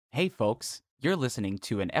Hey, folks, you're listening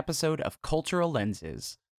to an episode of Cultural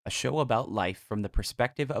Lenses, a show about life from the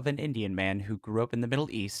perspective of an Indian man who grew up in the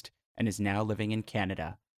Middle East and is now living in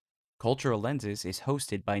Canada. Cultural Lenses is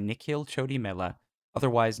hosted by Nikhil Chodimela,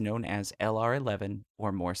 otherwise known as LR11,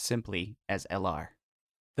 or more simply as LR.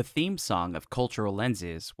 The theme song of Cultural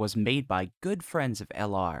Lenses was made by good friends of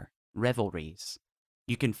LR, Revelries.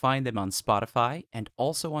 You can find them on Spotify and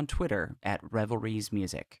also on Twitter at Revelries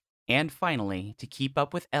Music. And finally, to keep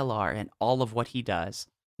up with LR and all of what he does,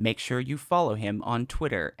 make sure you follow him on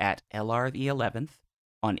Twitter at LR the 11th,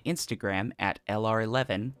 on Instagram at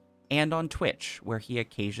LR11, and on Twitch, where he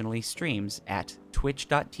occasionally streams at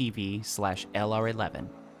twitch.tv/LR11.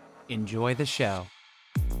 Enjoy the show.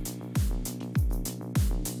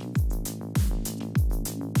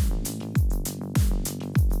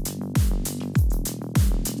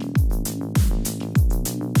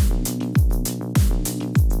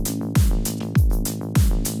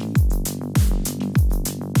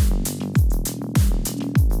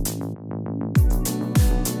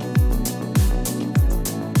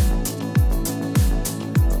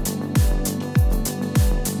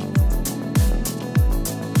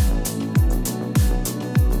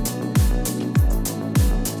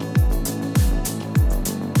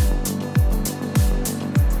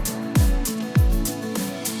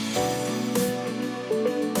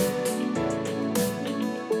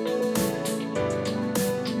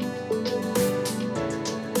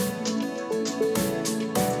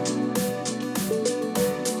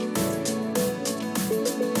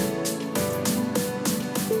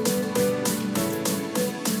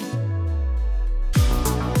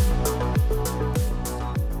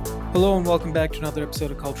 Hello and welcome back to another episode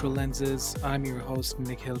of Cultural Lenses. I'm your host,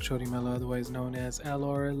 Nikhil Chodimela, otherwise known as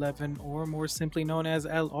LR11, or more simply known as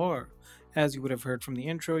LR, as you would have heard from the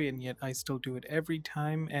intro, and yet I still do it every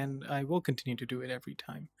time, and I will continue to do it every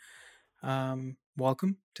time.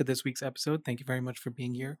 Welcome to this week's episode. Thank you very much for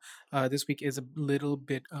being here. This week is a little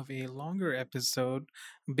bit of a longer episode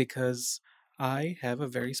because I have a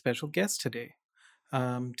very special guest today.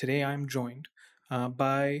 Today I'm joined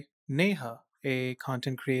by Neha, a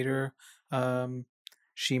content creator. Um,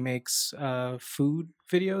 she makes food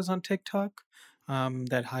videos on TikTok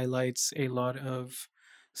that highlights a lot of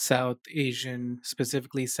South Asian,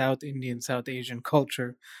 specifically South Indian, South Asian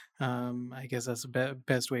culture. I guess that's the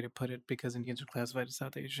best way to put it because Indians are classified as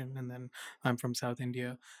South Asian, and then I'm from South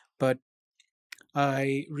India. But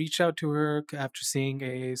I reached out to her after seeing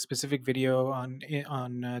a specific video on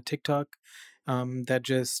TikTok that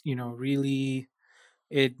just really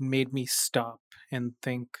it made me stop and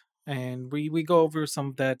think. And we go over some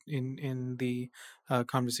of that in the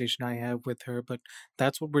conversation I have with her. But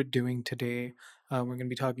that's what we're doing today. We're going to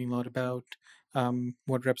be talking a lot about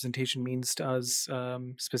what representation means to us,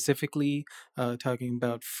 specifically talking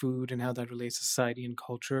about food and how that relates to society and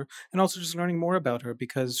culture, and also just learning more about her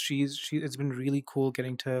because it's been really cool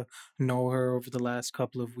getting to know her over the last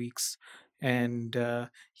couple of weeks. And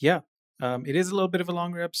yeah, it is a little bit of a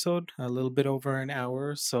longer episode, a little bit over an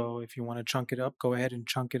hour. So if you want to chunk it up, go ahead and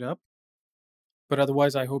chunk it up. But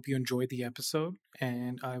otherwise, I hope you enjoyed the episode,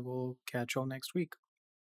 and I will catch y'all next week.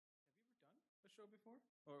 Have you ever done a show before,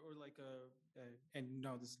 or like and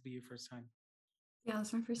no, this will be your first time. Yeah,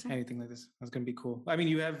 that's my first time. Anything like this, that's gonna be cool. I mean,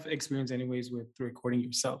 you have experience anyways with recording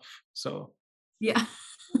yourself, so Yeah.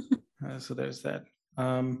 so there's that.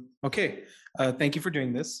 Okay, thank you for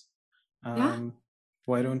doing this. Yeah,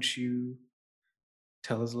 Why don't you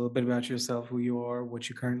tell us a little bit about yourself, who you are, what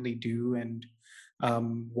you currently do, and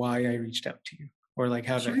why I reached out to you, or like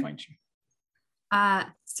how did I sure. find you?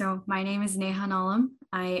 So my name is Neha Nalam.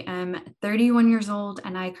 I am 31 years old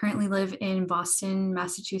and I currently live in Boston,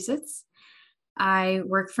 Massachusetts. I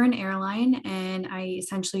work for an airline and I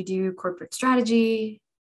essentially do corporate strategy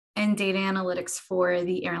and data analytics for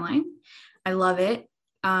the airline. I love it.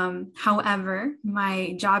 However,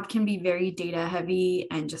 my job can be very data heavy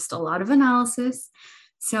and just a lot of analysis.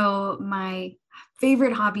 So, my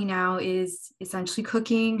favorite hobby now is essentially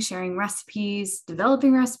cooking, sharing recipes,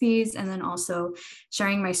 developing recipes, and then also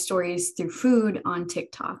sharing my stories through food on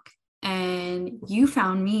TikTok. And you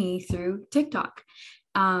found me through TikTok.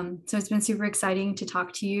 So, it's been super exciting to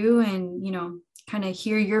talk to you and, kind of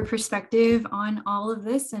hear your perspective on all of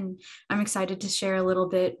this. And I'm excited to share a little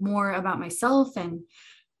bit more about myself and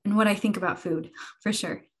what I think about food for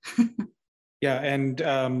sure. Yeah, and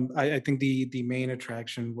I think the main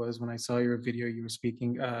attraction was when I saw your video. You were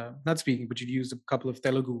speaking, not speaking, but you used a couple of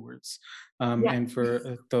Telugu words. Yeah. And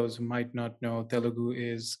for those who might not know, Telugu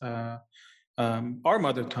is our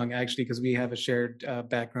mother tongue, actually, because we have a shared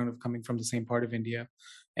background of coming from the same part of India.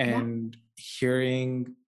 Yeah. And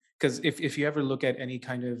hearing because if you ever look at any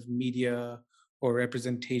kind of media or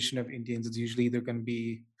representation of Indians, it's usually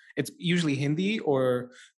it's usually Hindi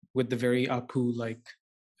or with the very Apu, like,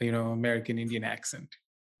 American Indian accent.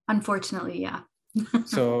 Unfortunately, yeah.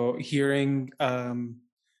 So hearing, my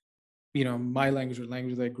language or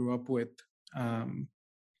language that I grew up with,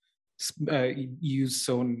 used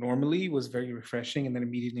so normally was very refreshing. And then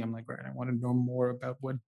immediately I'm like, right, I want to know more about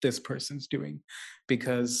what this person's doing,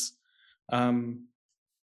 because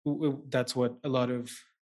that's what a lot of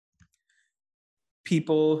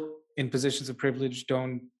people in positions of privilege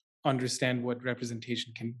don't understand what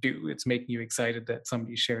representation can do. It's making you excited that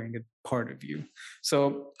somebody's sharing a part of you.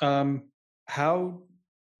 So how,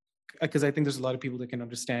 because I think there's a lot of people that can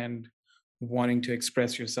understand wanting to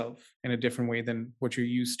express yourself in a different way than what you're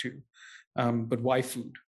used to. But why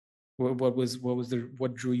food?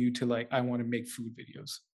 What drew you to, like, I want to make food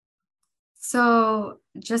videos? So,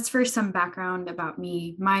 just for some background about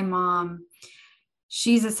me, my mom,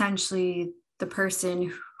 she's essentially the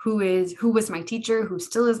person who was my teacher, who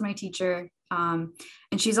still is my teacher. And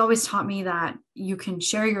she's always taught me that you can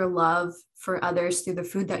share your love for others through the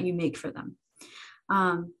food that you make for them.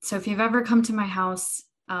 So if you've ever come to my house,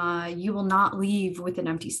 you will not leave with an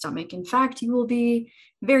empty stomach. In fact, you will be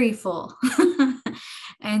very full.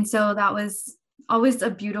 And so that was always a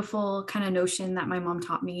beautiful kind of notion that my mom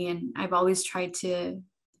taught me. And I've always tried to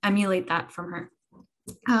emulate that from her.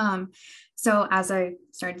 So as I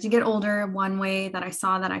started to get older, one way that I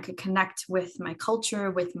saw that I could connect with my culture,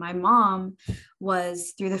 with my mom,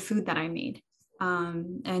 was through the food that I made.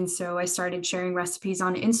 And so I started sharing recipes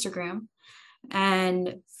on Instagram.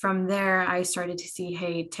 And from there, I started to see,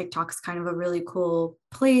 hey, TikTok's kind of a really cool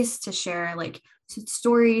place to share like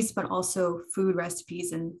stories, but also food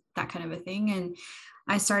recipes and that kind of a thing. And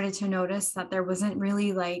I started to notice that there wasn't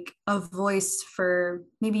really like a voice for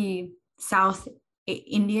maybe South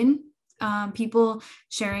Indian people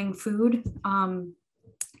sharing food.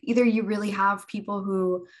 Either you really have people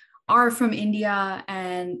who are from India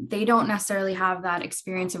and they don't necessarily have that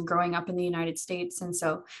experience of growing up in the United States. And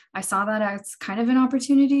so I saw that as kind of an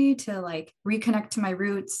opportunity to like reconnect to my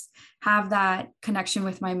roots, have that connection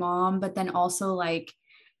with my mom, but then also like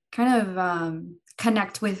kind of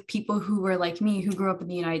connect with people who were like me, who grew up in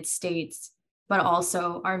the United States, but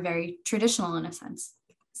also are very traditional in a sense.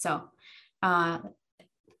 So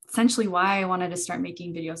essentially why I wanted to start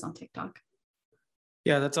making videos on TikTok.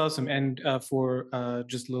 Yeah, that's awesome. And for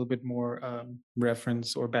just a little bit more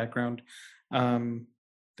reference or background,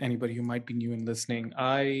 anybody who might be new and listening,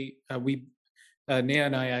 Neha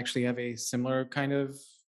and I actually have a similar kind of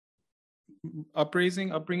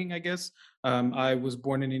upbringing, I guess. I was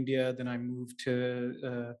born in India, then I moved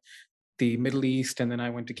to the Middle East, and then I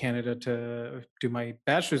went to Canada to do my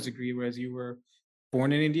bachelor's degree, whereas you were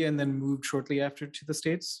born in India and then moved shortly after to the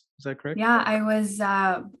States. Is that correct? Yeah, I was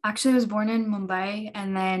actually I was born in Mumbai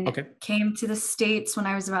and then came to the States when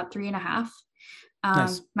I was about 3.5.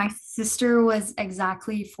 Nice. My sister was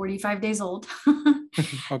exactly 45 days old.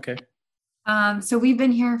 Okay. So we've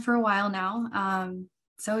been here for a while now.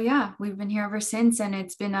 So yeah, we've been here ever since, and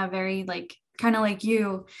it's been a very like kind of like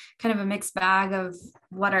you, kind of a mixed bag of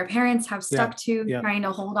what our parents have stuck to, trying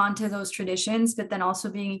to hold on to those traditions, but then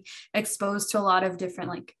also being exposed to a lot of different,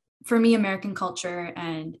 like for me, American culture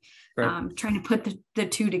and trying to put the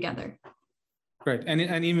two together. Right.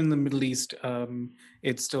 And even in the Middle East,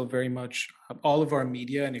 it's still very much all of our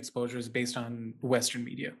media and exposure is based on Western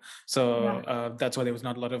media. So that's why there was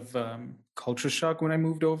not a lot of culture shock when I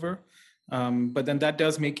moved over. But then that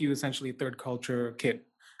does make you essentially a third culture kid.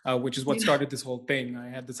 Which is what started this whole thing. I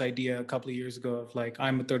had this idea a couple of years ago of like,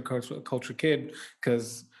 I'm a third culture kid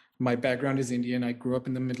because my background is Indian. I grew up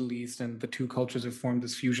in the Middle East and the two cultures have formed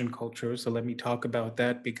this fusion culture. So let me talk about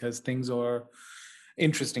that because things are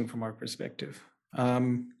interesting from our perspective.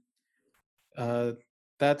 So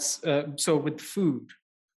with food,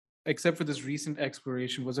 except for this recent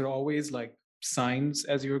exploration, was there always like signs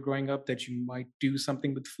as you were growing up that you might do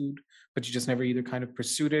something with food, but you just never either kind of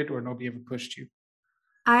pursued it or nobody ever pushed you?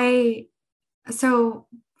 So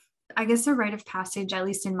I guess the rite of passage, at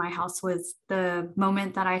least in my house, was the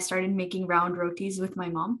moment that I started making round rotis with my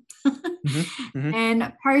mom.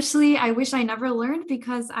 And partially, I wish I never learned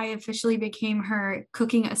because I officially became her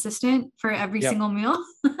cooking assistant for every single meal.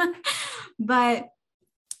 But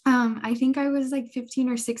I think I was like 15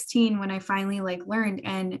 or 16 when I finally like learned,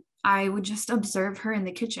 and I would just observe her in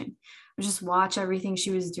the kitchen. I would just watch everything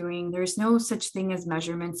she was doing. There's no such thing as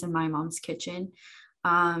measurements in my mom's kitchen.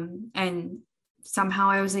 And somehow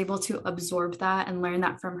I was able to absorb that and learn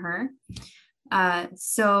that from her.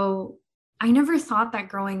 So I never thought that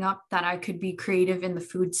growing up that I could be creative in the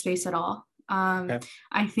food space at all. Okay.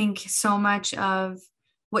 I think so much of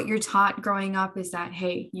what you're taught growing up is that,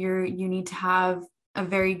 hey, you need to have a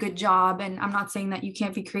very good job. And I'm not saying that you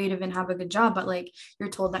can't be creative and have a good job, but like you're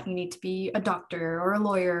told that you need to be a doctor or a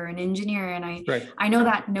lawyer, an engineer. And Right. I know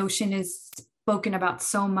that notion is spoken about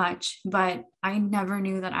so much, but I never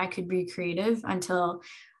knew that I could be creative until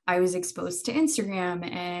I was exposed to Instagram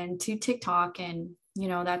and to TikTok. And, you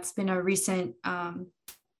know, that's been a recent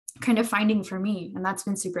kind of finding for me. And that's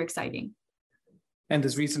been super exciting. And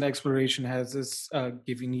this recent exploration has this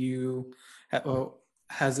given you,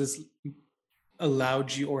 has this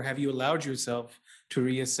allowed you, or have you allowed yourself to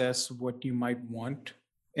reassess what you might want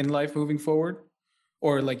in life moving forward?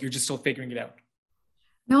 Or like you're just still figuring it out?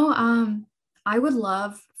 No, I would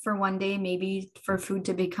love for one day maybe for food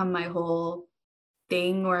to become my whole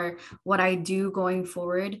thing or what I do going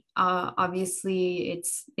forward. Obviously,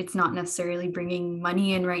 it's not necessarily bringing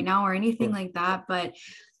money in right now or anything Sure. like that, but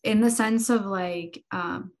in the sense of like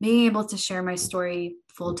being able to share my story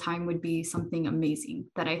full time would be something amazing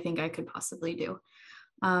that I think I could possibly do.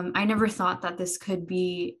 I never thought that this could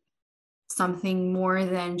be something more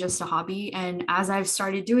than just a hobby. And as I've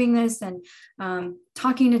started doing this and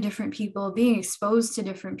talking to different people, being exposed to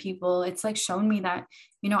different people, it's like shown me that,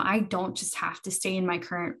 you know, I don't just have to stay in my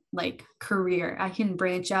current like career. I can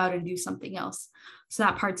branch out and do something else. So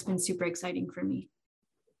that part's been super exciting for me.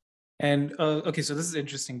 And okay, so this is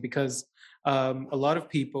interesting because a lot of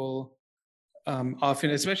people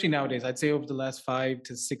often, especially nowadays, I'd say over the last 5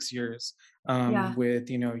 to 6 years, Yeah. with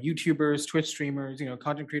YouTubers, Twitch streamers,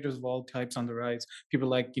 content creators of all types on the rise. People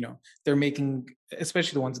like they're making,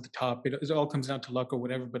 especially the ones at the top. It all comes down to luck or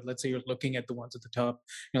whatever. But let's say you're looking at the ones at the top,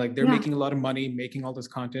 like they're Yeah. making a lot of money, making all this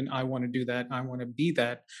content. I want to do that. I want to be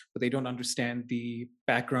that, but they don't understand the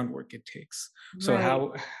background work it takes. So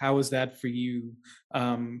Right. how is that for you,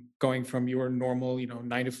 going from your normal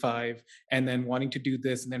 9 to 5 and then wanting to do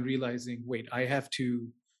this and then realizing, wait, I have to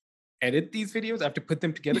edit these videos. I have to put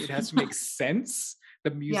them together. It has to make sense. The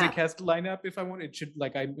music Yeah. has to line up if I want. It should,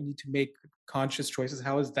 like, I need to make conscious choices.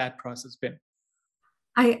 How has that process been?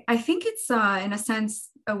 I think it's in a sense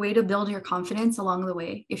a way to build your confidence along the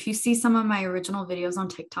way. If you see some of my original videos on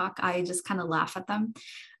TikTok, I just kind of laugh at them.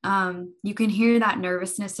 You can hear that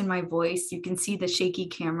nervousness in my voice. You can see the shaky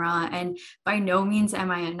camera. And by no means am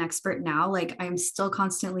I an expert now. Like I'm still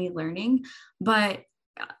constantly learning, but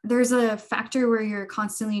there's a factor where you're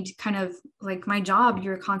constantly kind of like my job,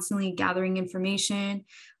 you're constantly gathering information.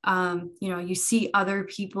 You see other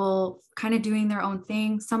people kind of doing their own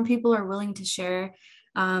thing. Some people are willing to share.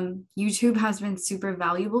 YouTube has been super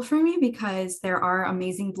valuable for me because there are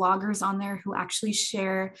amazing bloggers on there who actually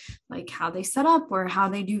share like how they set up or how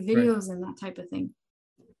they do Right. videos and that type of thing.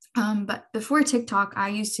 But before TikTok, I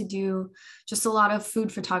used to do just a lot of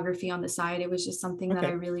food photography on the side. It was just something that I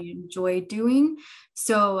Okay. really enjoyed doing.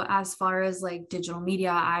 So as far as like digital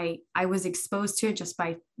media, I was exposed to it just by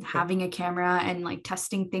Okay. having a camera and like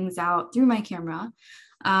testing things out through my camera.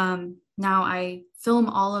 Now I film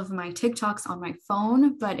all of my TikToks on my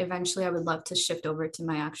phone, but eventually I would love to shift over to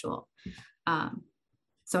my actual um,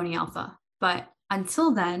 Sony Alpha. But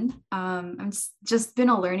until then, it's just been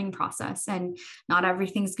a learning process and not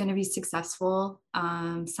everything's going to be successful.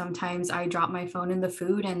 Sometimes I drop my phone in the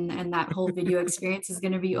food and that whole video experience is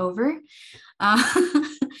going to be over. Uh,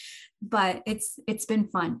 but it's been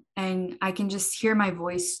fun and I can just hear my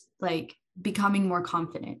voice like becoming more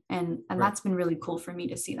confident and Right. that's been really cool for me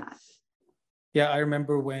to see that. Yeah, I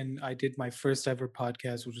remember when I did my first ever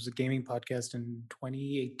podcast, which was a gaming podcast in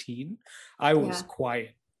 2018. I was Yeah.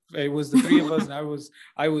 quiet. It was the three of us, and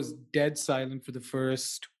I was dead silent for the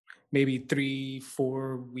first maybe 3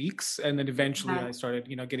 4 weeks, and then eventually Yeah. I started,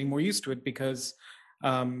 getting more used to it because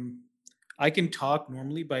um, I can talk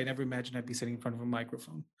normally, but I never imagined I'd be sitting in front of a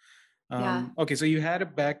microphone. Yeah. Okay, so you had a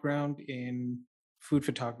background in food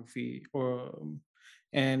photography,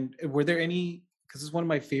 and were there any? Because it's one of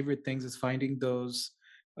my favorite things is finding those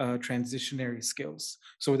transitionary skills.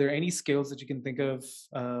 So, are there any skills that you can think of?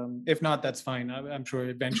 If not, that's fine. I'm sure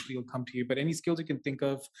eventually it'll come to you. But any skills you can think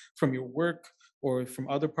of from your work or from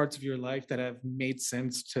other parts of your life that have made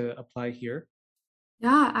sense to apply here?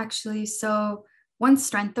 Yeah, actually. So, one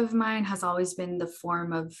strength of mine has always been the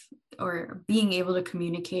form of or being able to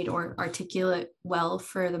communicate or articulate well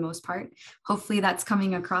for the most part. Hopefully, that's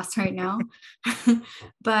coming across right now.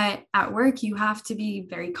 But at work, you have to be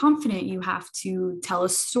very confident. You have to tell a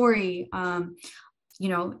story.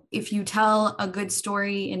 If you tell a good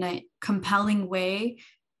story in a compelling way,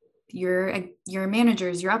 your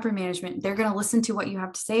managers, your upper management, they're going to listen to what you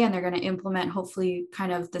have to say and they're going to implement hopefully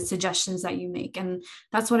kind of the suggestions that you make. And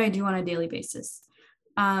that's what I do on a daily basis.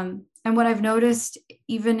 And what I've noticed,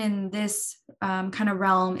 even in this kind of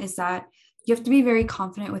realm, is that you have to be very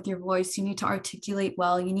confident with your voice. You need to articulate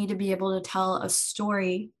well. You need to be able to tell a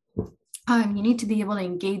story. You need to be able to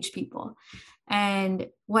engage people. And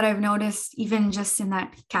what I've noticed, even just in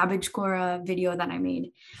that cabbage kora video that I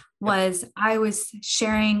made, was I was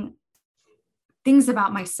sharing things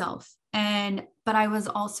about myself. But I was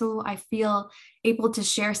also, I feel, able to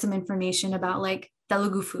share some information about like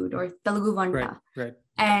Telugu food or Telugu Vanta. Right.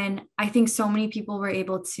 And I think so many people were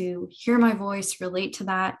able to hear my voice, relate to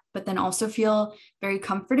that, but then also feel very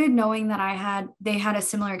comforted knowing that they had a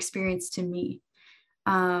similar experience to me.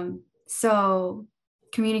 So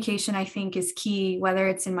communication, I think, is key, whether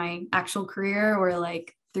it's in my actual career or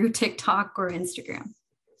like through TikTok or Instagram.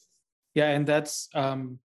 Yeah, and that's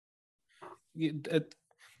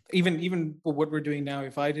even what we're doing now.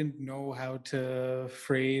 If I didn't know how to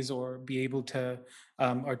phrase or be able to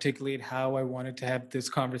articulate how I wanted to have this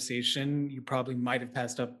conversation, you probably might have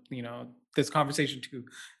passed up, this conversation too,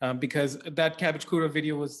 because that cabbage kura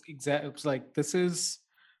video was exact. It was like, this is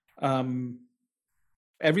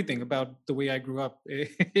everything about the way I grew up.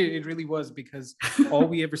 It really was, because all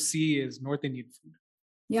we ever see is North Indian food.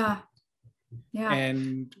 Yeah.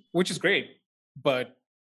 And which is great, but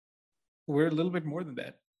we're a little bit more than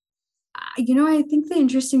that. I think the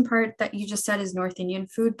interesting part that you just said is North Indian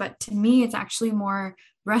food, but to me, it's actually more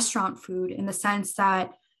restaurant food, in the sense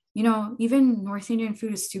that, even North Indian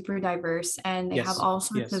food is super diverse and they have all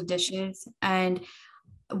sorts of dishes. And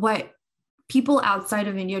what people outside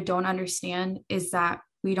of India don't understand is that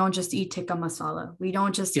we don't just eat tikka masala. We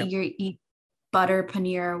don't just eat butter,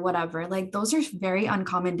 paneer, whatever. Like, those are very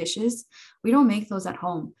uncommon dishes. We don't make those at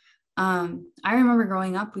home. I remember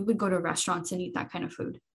growing up, we would go to restaurants and eat that kind of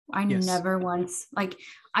food. I never once,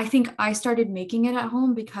 I think I started making it at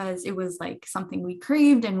home because it was like something we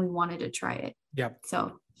craved and we wanted to try it. Yeah.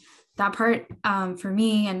 So that part, for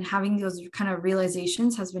me, and having those kind of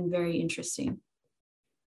realizations has been very interesting.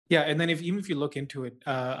 Yeah, and then even if you look into it,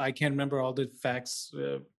 I can't remember all the facts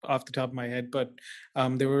off the top of my head, but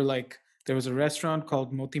there was a restaurant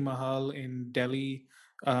called Moti Mahal in Delhi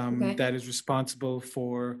that is responsible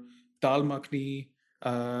for dal makhni,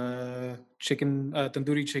 chicken,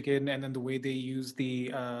 tandoori chicken, and then the way they use the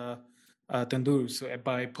tandoor, so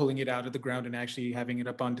by pulling it out of the ground and actually having it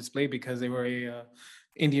up on display, because they were a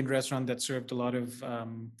Indian restaurant that served a lot of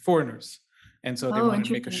foreigners. And so they wanted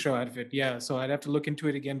to make a show out of it. Yeah, so I'd have to look into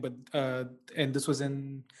it again. But and this was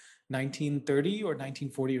in 1930 or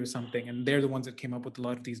 1940 or something. And they're the ones that came up with a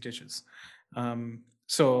lot of these dishes.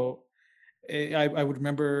 So I would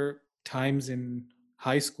remember times in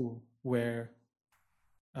high school where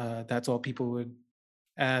that's all people would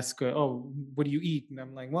ask, oh, what do you eat? And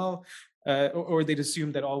I'm like, well, or they'd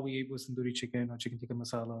assume that all we ate was tandoori chicken or chicken tikka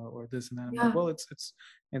masala or this and that. I'm like, well, it's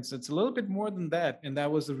a little bit more than that. And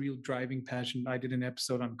that was the real driving passion. I did an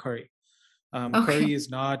episode on curry. Curry is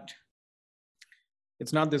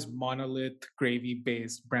it's not this monolith gravy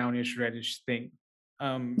based brownish reddish thing.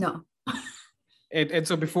 No. And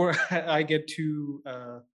so before I get too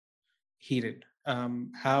heated,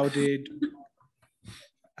 what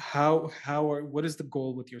is the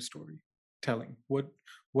goal with your storytelling?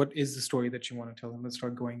 What is the story that you want to tell? And let's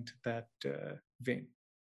start going to that vein.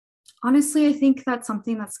 Honestly, I think that's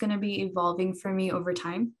something that's going to be evolving for me over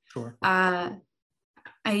time. Sure.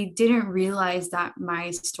 I didn't realize that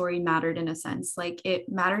my story mattered, in a sense. Like, it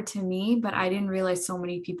mattered to me, but I didn't realize so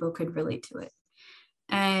many people could relate to it.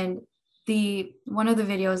 And one of the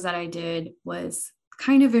videos that I did was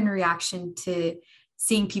kind of in reaction to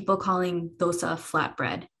seeing people calling dosa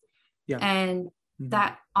flatbread. Yeah. And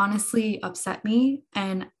that honestly upset me.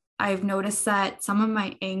 And I've noticed that some of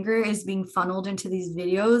my anger is being funneled into these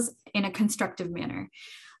videos in a constructive manner.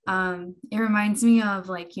 It reminds me of,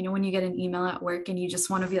 like, when you get an email at work and you just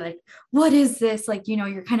want to be like, what is this? Like,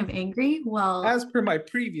 you're kind of angry. Well, as per my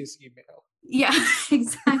previous email. Yeah,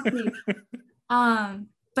 exactly.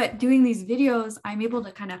 But doing these videos, I'm able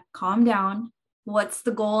to kind of calm down. What's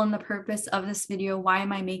the goal and the purpose of this video? Why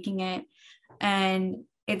am I making it? And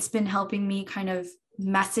it's been helping me kind of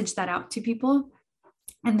message that out to people.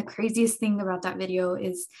 And the craziest thing about that video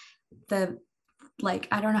is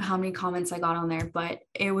I don't know how many comments I got on there, but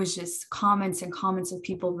it was just comments and comments of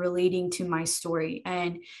people relating to my story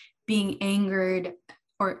and being angered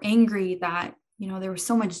or angry that, there was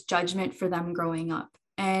so much judgment for them growing up.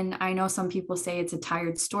 And I know some people say it's a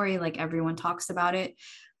tired story, like everyone talks about it,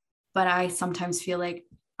 but I sometimes feel like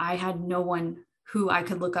I had no one who I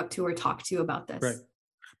could look up to or talk to about this. Right.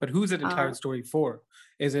 But who's it a tired story for?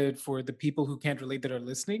 Is it for the people who can't relate that are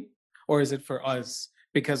listening? Or is it for us?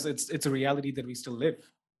 Because it's a reality that we still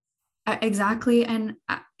live. Exactly. And,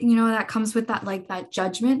 you know, that comes with that, like that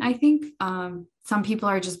judgment, I think. Some people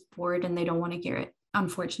are just bored and they don't want to hear it,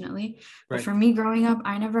 unfortunately. But Right. for me growing up,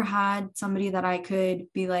 I never had somebody that I could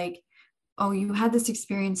be like, oh, you had this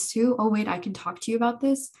experience too? Oh, wait, I can talk to you about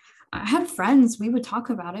this. I had friends, we would talk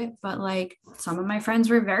about it, but like some of my friends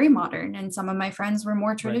were very modern and some of my friends were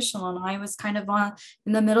more Right. traditional. And I was kind of on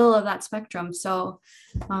in the middle of that spectrum. So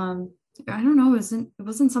I don't know, it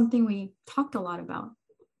wasn't something we talked a lot about.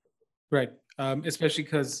 Right. Especially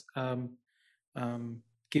because um,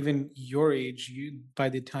 given your age, you by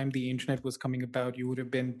the time the internet was coming about, you would have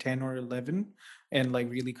been 10 or 11 and like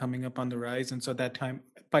really coming up on the rise. And so that time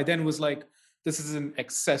by then was like, this is an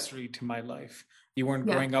accessory to my life. You weren't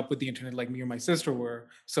Yeah, growing up with the internet like me or my sister were.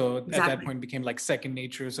 So at that exactly. point it became like second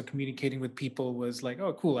nature. So communicating with people was like,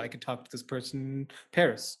 oh, cool, I could talk to this person in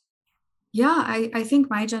Paris. Yeah, I think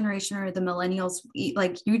my generation or the millennials,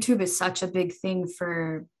 like YouTube is such a big thing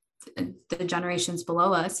for the generations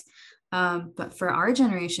below us. But for our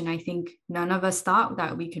generation, I think none of us thought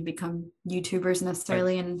that we could become YouTubers Right.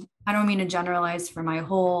 necessarily. And I don't mean to generalize for my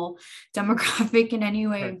whole demographic in any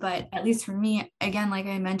way, Right. but at least for me, again, like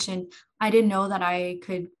I mentioned, I didn't know that I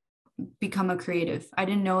could become a creative. I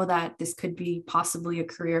didn't know that this could be possibly a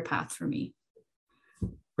career path for me.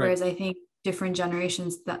 Right. Whereas I think different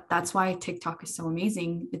generations, that's why TikTok is so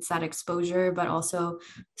amazing. It's that exposure, but also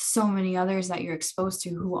so many others that you're exposed to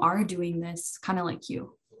who are doing this kind of like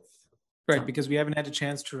you. Right. So Because we haven't had a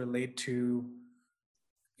chance to relate to,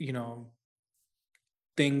 you know,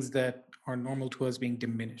 things that are normal to us being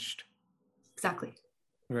diminished, exactly.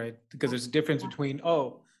 right? Because there's a difference Yeah. between,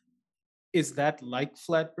 oh, is that like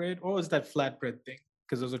flatbread or is that flatbread thing?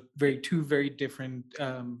 Because those are two very different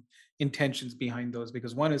intentions behind those.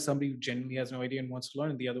 Because one is somebody who genuinely has no idea and wants to learn,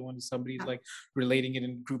 and the other one is somebody who's Yeah. like relating it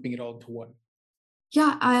and grouping it all into one.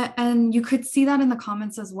 Yeah, and you could see that in the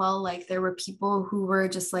comments as well. Like there were people who were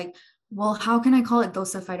just like, well, how can I call it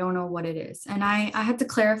dosa if I don't know what it is? And I had to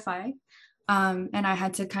clarify. And I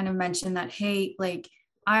had to kind of mention that, hey, like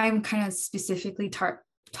I'm kind of specifically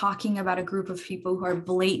talking about a group of people who are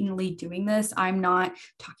blatantly doing this. I'm not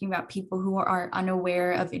talking about people who are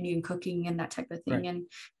unaware of Indian cooking and that type of thing. Right. And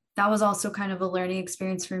that was also kind of a learning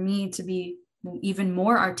experience for me to be even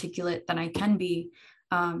more articulate than I can be,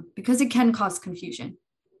 because it can cause confusion.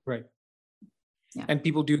 Right. Yeah. And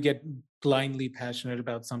people do get blindly passionate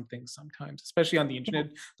about something sometimes, especially on the Yeah.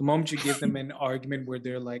 internet. The moment you give them an argument where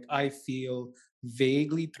they're like, I feel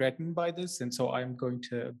vaguely threatened by this, and so I'm going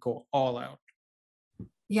to go all out.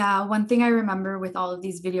 Yeah, one thing I remember with all of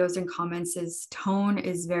these videos and comments is tone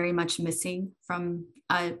is very much missing from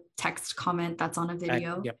a text comment that's on a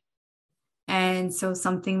video. Yep. And so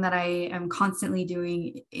something that I am constantly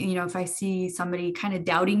doing, you know, if I see somebody kind of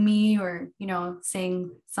doubting me or, you know,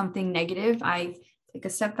 saying something negative, I take a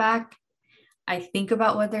step back. I think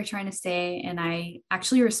about what they're trying to say and I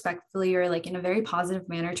actually respectfully or like in a very positive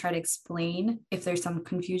manner try to explain if there's some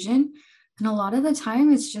confusion. And a lot of the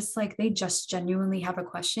time it's just like they just genuinely have a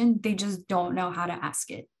question. They just don't know how to ask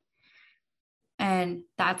it. And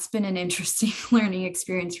that's been an interesting learning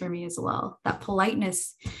experience for me as well. That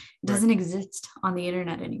politeness Right. doesn't exist on the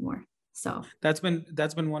internet anymore. So, That's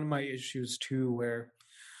been one of my issues too, where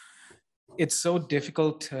it's so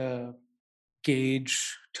difficult to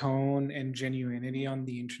gauge tone and genuinity on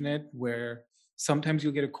the internet, where sometimes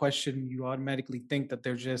you'll get a question, you automatically think that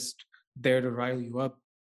they're just there to rile you up,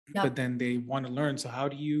 but yep. then they want to learn. So how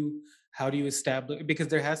do you establish, because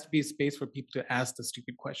there has to be a space for people to ask the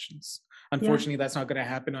stupid questions. Yeah. Unfortunately, that's not going to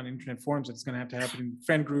happen on internet forums. It's going to have to happen in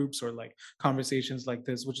friend groups or like conversations like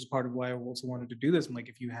this, which is part of why I also wanted to do this. I'm like,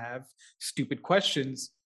 if you have stupid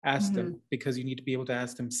questions, ask them, Mhm. because you need to be able to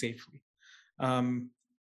ask them safely. um,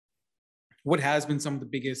 what has been some of the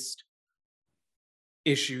biggest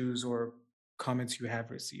issues or comments you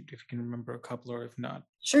have received, if you can remember a couple, or if not?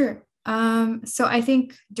 Sure. So I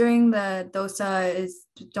think during the dosa is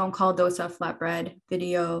don't call dosa flatbread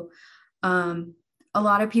video, um, a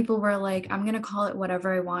lot of people were like, I'm gonna call it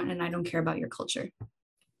whatever I want and I don't care about your culture.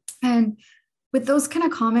 And with those kind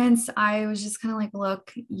of comments, I was just kind of like,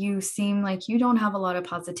 look, you seem like you don't have a lot of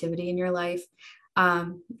positivity in your life.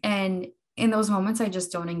 And in those moments, I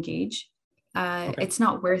just don't engage. Okay. It's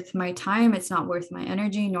not worth my time. It's not worth my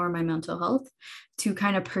energy nor my mental health to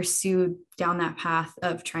kind of pursue down that path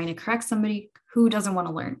of trying to correct somebody who doesn't want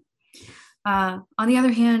to learn. On the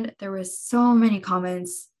other hand, there was so many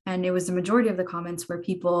comments, and it was the majority of the comments where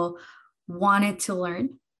people wanted to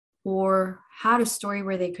learn or had a story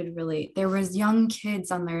where they could relate. There was young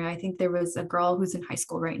kids on there. I think there was a girl who's in high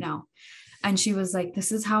school right now. And she was like,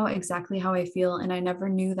 this is how exactly how I feel. And I never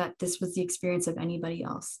knew that this was the experience of anybody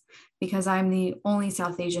else because I'm the only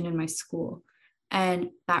South Asian in my school. And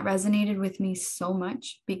that resonated with me so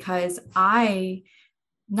much because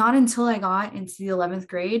not until I got into the 11th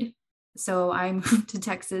grade, so I moved to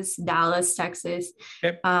Texas, Dallas, Texas.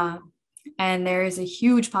 Yep. And there is a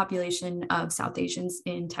huge population of South Asians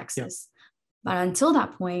in Texas. Yep. But until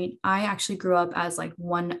that point, I actually grew up as like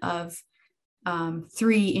one of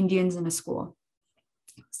 3 Indians in a school.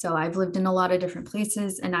 So I've lived in a lot of different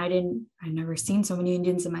places and I've never seen so many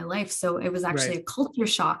Indians in my life. So it was actually a culture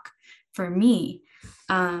shock for me.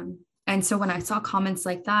 And so when I saw comments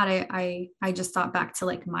like that, I just thought back to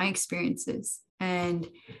like my experiences, and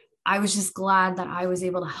I was just glad that I was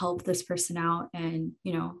able to help this person out. And,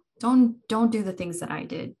 you know, don't do the things that I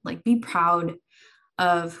did. Like, be proud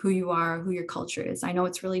of who you are, who your culture is. I know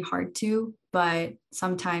it's really hard to, but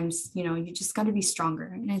sometimes, you know, you just got to be stronger,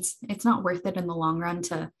 and it's not worth it in the long run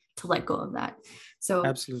to let go of that. So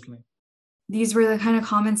absolutely, these were the kind of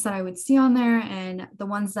comments that I would see on there, and the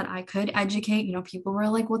ones that I could educate. You know, people were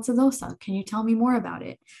like, "What's a dosa? Can you tell me more about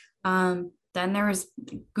it?" Then there was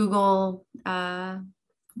Google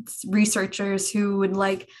researchers who would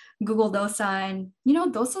like Google dosa, and you know,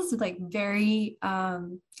 dosa is like very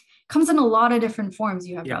comes in a lot of different forms.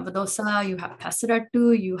 You have rava dosa, you have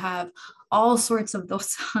pesarattu, you have all sorts of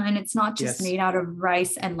dosa, and it's not just made out of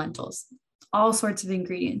rice and lentils, all sorts of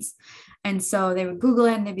ingredients. And so they would Google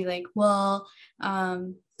it and they'd be like, well,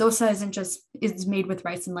 dosa is made with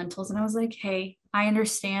rice and lentils. And I was like, hey, I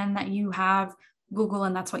understand that you have Google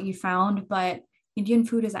and that's what you found, but Indian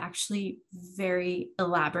food is actually very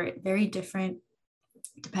elaborate, very different,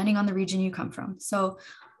 depending on the region you come from. So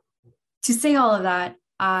to say all of that,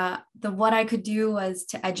 what I could do was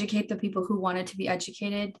to educate the people who wanted to be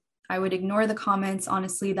educated. I would ignore the comments,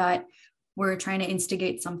 honestly, that were trying to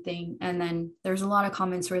instigate something. And then there's a lot of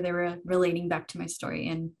comments where they were relating back to my story.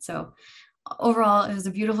 And so overall, it was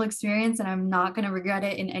a beautiful experience and I'm not going to regret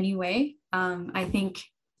it in any way. I think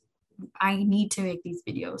I need to make these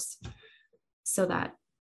videos so that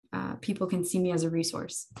people can see me as a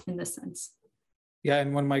resource in this sense. Yeah,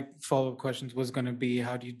 and one of my follow-up questions was going to be,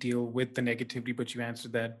 how do you deal with the negativity? But you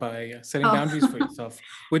answered that by setting boundaries for yourself,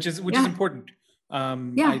 which is important.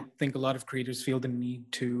 I think a lot of creators feel the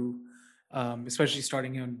need to, especially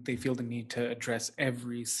starting out, they feel the need to address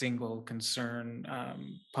every single concern,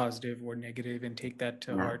 positive or negative, and take that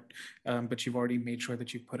to heart. But you've already made sure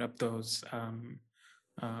that you put up those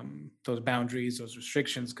boundaries, those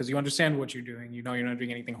restrictions, because you understand what you're doing. You know, you're not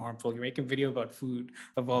doing anything harmful. You're making a video about food,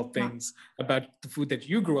 of all things, about the food that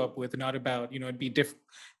you grew up with, and not about, you know, it'd be different.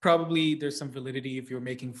 Probably there's some validity if you're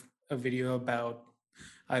making a video about,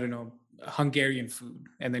 I don't know, Hungarian food,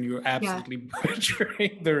 and then you're absolutely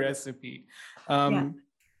butchering the recipe.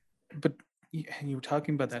 But you were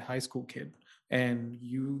talking about that high school kid, and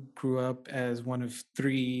you grew up as one of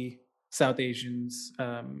 3 South Asians,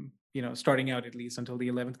 you know, starting out at least until the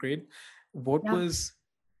 11th grade. What was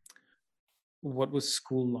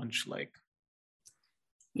school lunch like?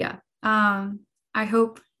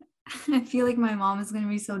 I feel like my mom is going to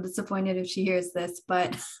be so disappointed if she hears this,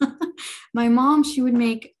 but my mom, she would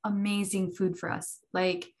make amazing food for us.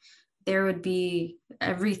 Like, there would be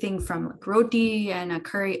everything from like roti and a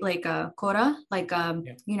curry, like a kora, like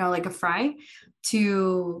you know, like a fry,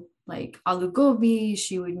 to like aloo gobi.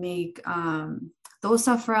 She would make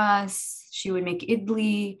dosa for us. She would make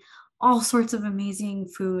idli, all sorts of amazing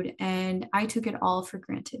food. And I took it all for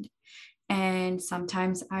granted. And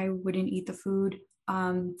sometimes I wouldn't eat the food.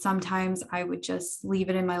 Sometimes I would just leave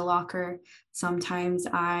it in my locker. Sometimes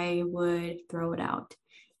I would throw it out.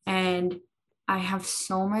 And I have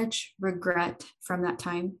so much regret from that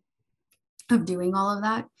time of doing all of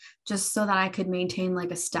that, just so that I could maintain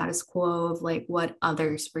like a status quo of like what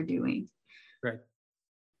others were doing. Right.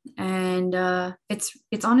 And it's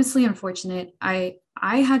honestly unfortunate. I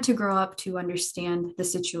had to grow up to understand the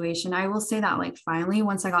situation. I will say that, like, finally,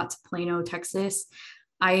 once I got to Plano, Texas,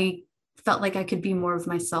 I felt like I could be more of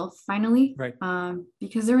myself finally. Right.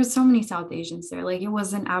 Because there was so many South Asians there. Like, it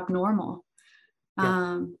wasn't abnormal.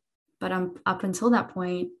 But up until that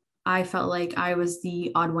point, I felt like I was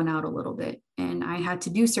the odd one out a little bit. And I had to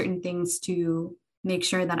do certain things to make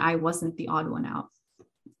sure that I wasn't the odd one out.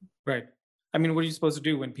 Right. I mean, what are you supposed to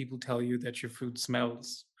do when people tell you that your food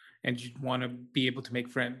smells and you want to be able to make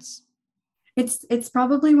friends? It's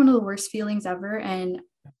probably one of the worst feelings ever. And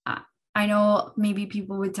I know maybe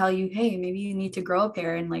people would tell you, hey, maybe you need to grow up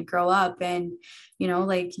here and like grow up, and, you know,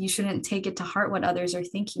 like, you shouldn't take it to heart what others are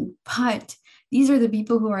thinking. But these are the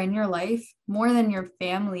people who are in your life more than your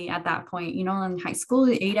family at that point. You know, in high school,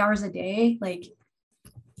 8 hours a day, like,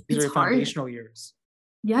 These it's are hard. foundational years.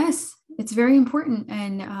 Yes, it's very important.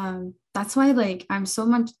 And that's why like I'm so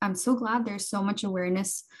glad there's so much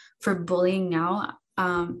awareness for bullying now.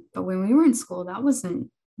 But when we were in school, that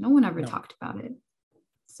wasn't, no one ever No. talked about it.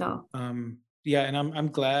 So Yeah, and I'm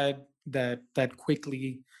glad that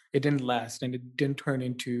quickly it didn't last and it didn't turn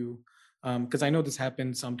into, because I know this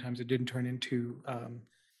happens sometimes. It didn't turn into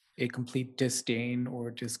a complete disdain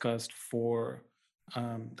or disgust for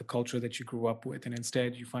the culture that you grew up with, and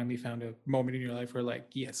instead you finally found a moment in your life where, like,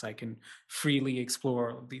 yes, I can freely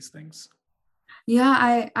explore all of these things.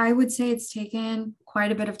 yeah, I would say it's taken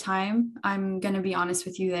quite a bit of time. I'm gonna be honest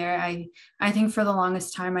with you there. I think for the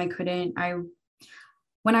longest time I couldn't. I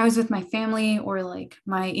when I was with my family or like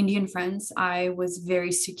my Indian friends, I was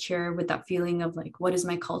very secure with that feeling of like, what is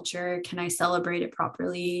my culture? Can I celebrate it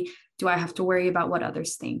properly? Do I have to worry about what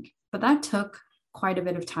others think? But that took quite a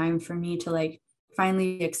bit of time for me to like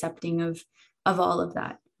finally be accepting of all of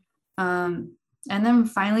that. Um, and then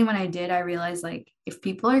finally, when I did, I realized like if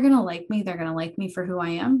people are gonna like me, they're gonna like me for who I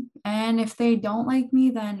am, and if they don't like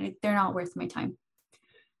me, then they're not worth my time.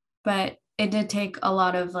 But it did take a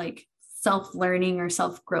lot of like self learning or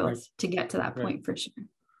self Right, growth to get to that right. point for sure.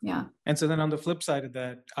 Yeah. And so then on the flip side of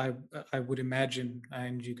that, I would imagine,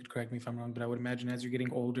 and you could correct me if I'm wrong, but I would imagine as you're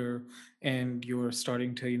getting older and you're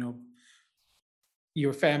starting to,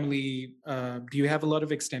 your family, do you have a lot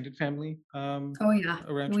of extended family Oh, yeah,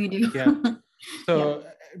 around we you? do. Yeah. Yeah. So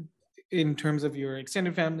in terms of your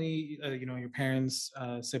extended family, your parents,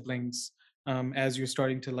 siblings, as you're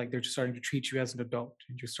starting to, like, they're just starting to treat you as an adult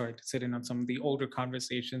and you're starting to sit in on some of the older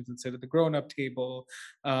conversations instead of the grown-up table.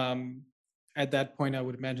 Um, at that point, I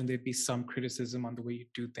would imagine there'd be some criticism on the way you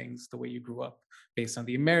do things, the way you grew up, based on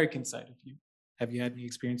the American side of you. Have you had any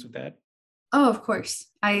experience with that? Oh, of course.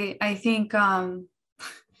 I think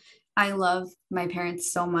I love my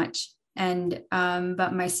parents so much. And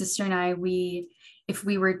but my sister and I, we if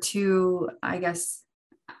we were to, I guess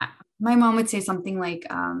my mom would say something like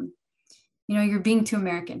you're being too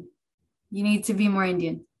American. You need to be more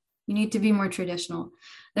Indian. You need to be more traditional.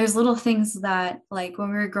 There's little things that like when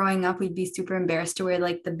we were growing up, we'd be super embarrassed to wear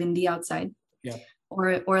like the bindi outside Yeah.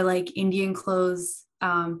 or like Indian clothes.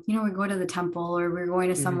 We go to the temple or we're going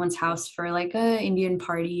to Hmm. someone's house for like a Indian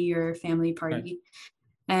party or family Right. party.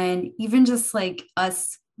 And even just like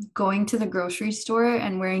us going to the grocery store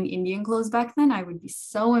and wearing Indian clothes back then, I would be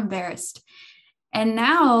so embarrassed. And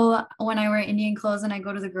now, when I wear Indian clothes and I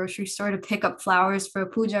go to the grocery store to pick up flowers for a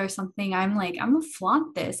puja or something, I'm like, I'm gonna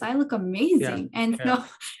flaunt this. I look Yeah. amazing. And Yeah. so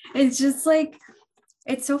it's just like,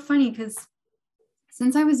 it's so funny because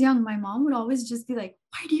since I was young, my mom would always just be like,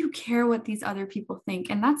 why do you care what these other people think?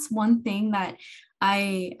 And that's one thing that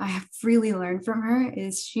I have really learned from her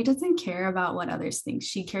is she doesn't care about what others think.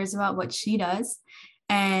 She cares about what she does.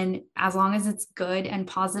 And as long as it's good and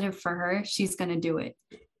positive for her, she's gonna do it.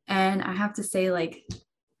 And I have to say, like,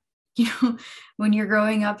 you know, when you're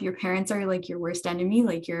growing up, your parents are like your worst enemy,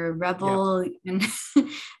 like you're a Yeah. rebel. And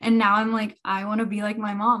and now I'm like, I want to be like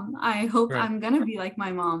my mom. I hope Right. I'm gonna be like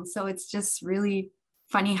my mom. So it's just really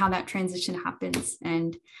funny how that transition happens.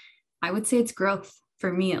 And I would say it's growth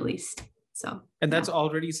for me at least. So And yeah. that's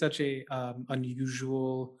already such a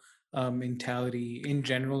unusual mentality in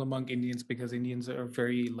general among Indians, because Indians are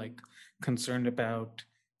very, like, concerned about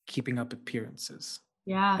keeping up appearances.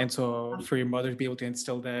 Yeah. And so for your mother to be able to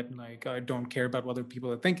instill that, like, I don't care about what other people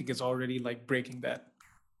are thinking, is already like breaking that.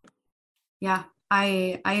 Yeah,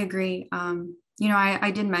 I agree.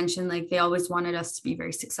 I did mention like they always wanted us to be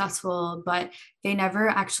very successful, but they never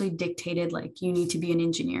actually dictated like you need to be an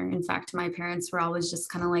engineer. In fact, my parents were always just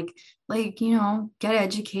kind of like, get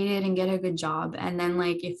educated and get a good job. And then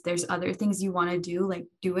like if there's other things you want to do, like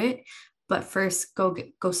do it, but first go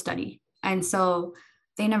study. And so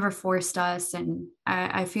they never forced us. And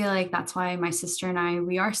I feel like that's why my sister and I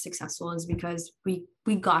we are successful is because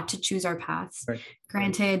we got to choose our paths. Right.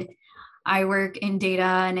 Granted, I work in data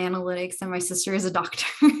and analytics, and my sister is a doctor,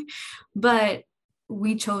 but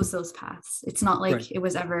we chose those paths. It's not Right. like it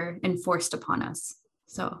was ever enforced upon us.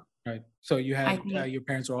 So Right. So you I had think, your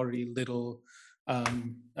parents were already little,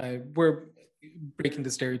 we're breaking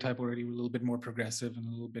the stereotype already, a little bit more progressive and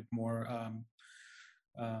a little bit more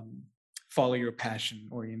um, follow your passion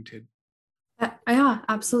oriented, yeah,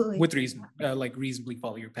 absolutely. with reason, like reasonably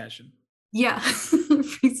follow your passion. Yeah,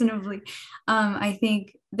 reasonably. I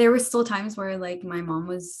think there were still times where like my mom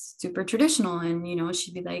was super traditional and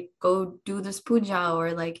she'd be like, go do this puja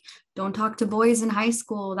or like don't talk to boys in high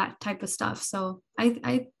school, that type of stuff. So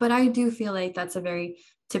but I do feel like that's a very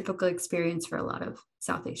typical experience for a lot of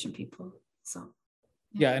South Asian people. So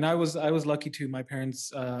yeah. Yeah, and I was lucky too. My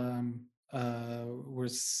parents were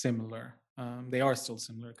similar. They are still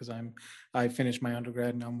similar because I finished my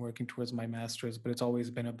undergrad and I'm working towards my master's, but it's always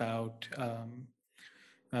been about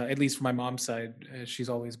at least for my mom's side, she's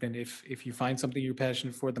always been, if you find something you're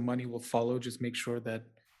passionate for, the money will follow. Just make sure that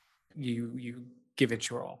you give it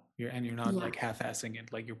your all. You're not Yeah. like half-assing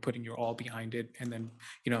it, like you're putting your all behind it, and then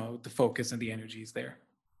the focus and the energy is there.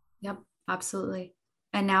 Yep, absolutely.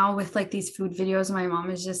 And now with like these food videos, my mom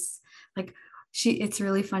is just like, it's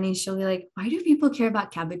really funny. She'll be like, why do people care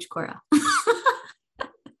about cabbage kora?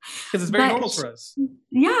 Because it's very But normal for us.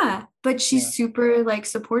 yeah, but Yeah, she's super like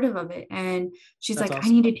supportive of it. And she's that's like, I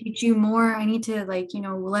awesome. need to teach you more. I need to like,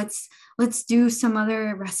 let's do some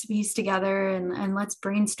other recipes together and let's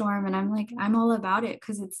brainstorm. And I'm like, I'm all about it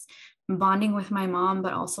because it's bonding with my mom,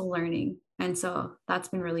 but also learning. And so that's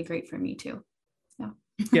been really great for me too. Yeah.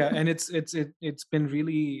 Yeah, and it's been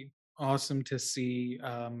really awesome to see,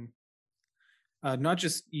 not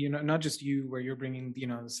just you where you're bringing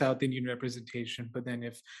the South Indian representation, but then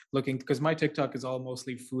if looking, because my TikTok is all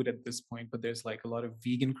mostly food at this point, but there's like a lot of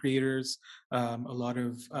vegan creators, a lot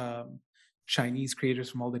of Chinese creators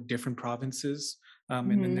from all the different provinces, and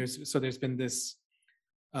then Mhm. there's been this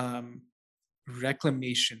um,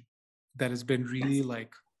 reclamation that has been really Yes.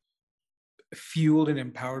 like fueled and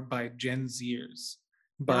empowered by Gen Zers,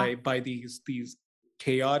 Yeah. by these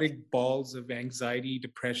chaotic balls of anxiety,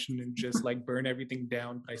 depression, and just like burn everything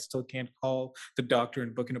down. But I still can't call the doctor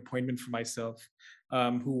and book an appointment for myself.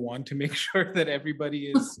 Who want to make sure that everybody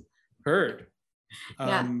is heard.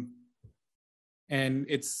 Yeah. Um, and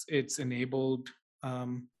it's enabled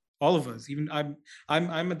um, all of us. Even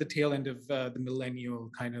I'm at the tail end of the millennial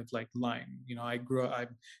kind of like line. I grew up.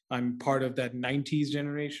 I'm part of that '90s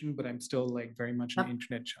generation, but I'm still like very much an Yep.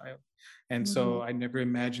 internet child, and so Mhm. I never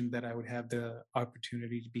imagined that I would have the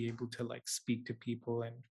opportunity to be able to like speak to people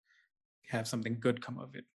and have something good come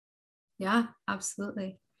of it. Yeah,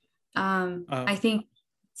 absolutely. I Um, think,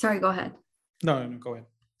 sorry, go ahead. no, go ahead.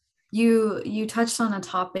 You touched on a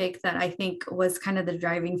topic that I think was kind of the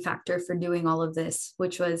driving factor for doing all of this,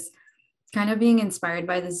 which was kind of being inspired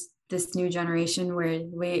by this new generation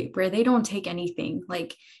where they don't take anything.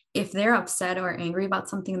 Like if they're upset or angry about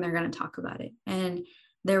something, they're going to talk about it. And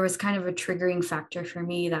there was kind of a triggering factor for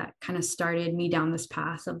me that kind of started me down this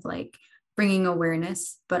path of like bringing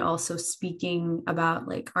awareness, but also speaking about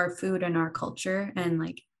like our food and our culture. And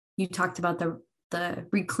like you talked about the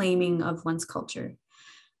reclaiming of one's culture.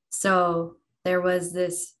 So there was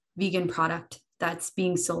this vegan product that's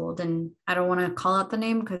being sold, and I don't want to call out the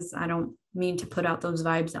name because I don't mean to put out those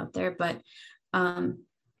vibes out there. But um,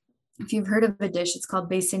 if you've heard of a dish, it's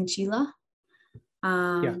called besan chila. Yeah.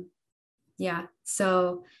 Um, yeah,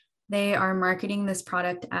 so they are marketing this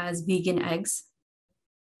product as vegan eggs.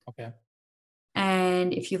 Okay.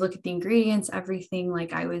 And if you look at the ingredients, everything,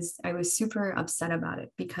 like I was super upset about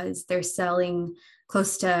it because they're selling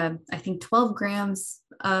close to, I think, 12 grams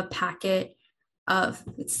a packet of,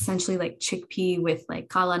 it's essentially like chickpea with like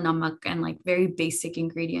kala namak and like very basic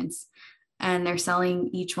ingredients. And they're selling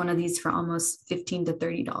each one of these for almost $15 to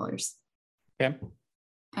 $30. Okay.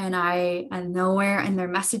 And nowhere in their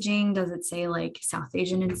messaging does it say like South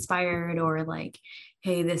Asian inspired or like,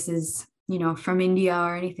 hey, this is, from India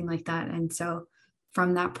or anything like that. And so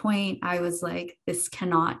from that point, I was like, this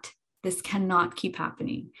cannot keep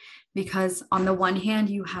happening. Because on the one hand,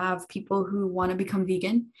 you have people who want to become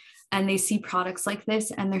vegan and they see products like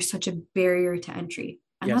this and there's such a barrier to entry.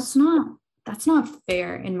 And that's Yes. not that's not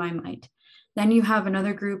fair in my mind. Then you have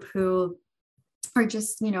another group who are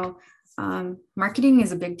just, marketing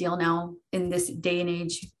is a big deal now in this day and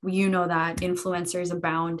age. You know that influencers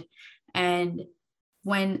abound. And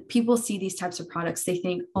when people see these types of products, they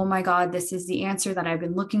think, oh my God, this is the answer that I've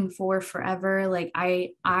been looking for forever. Like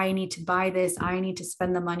I need to buy this. I need to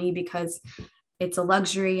spend the money because it's a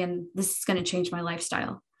luxury and this is going to change my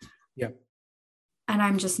lifestyle. Yeah. And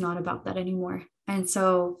I'm just not about that anymore. And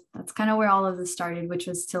so that's kind of where all of this started, which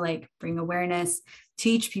was to like bring awareness,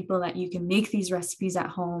 teach people that you can make these recipes at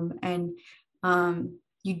home and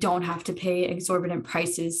you don't have to pay exorbitant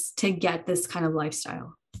prices to get this kind of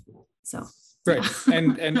lifestyle. So Right. yeah.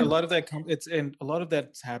 And a lot of that and a lot of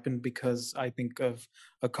that's happened because I think of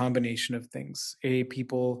a combination of things.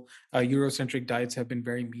 People Eurocentric diets have been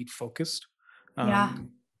very meat focused. Yeah.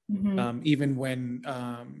 Um, Mm-hmm. Even when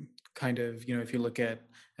kind of, if you look at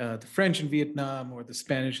the French in Vietnam or the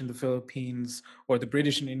Spanish in the Philippines or the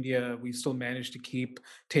British in India, we still managed to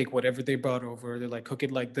take whatever they brought over. They're like, cook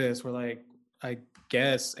it like this. We're like, I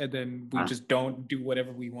guess, and then we just don't do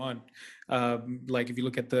whatever we want. Like if you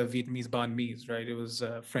look at the Vietnamese banh mi's, right? It was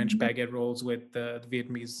French Mm-hmm. baguette rolls with the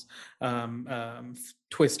Vietnamese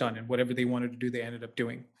twist on it. Whatever they wanted to do, they ended up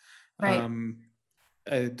doing. Right. Um,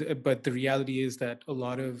 But the reality is that a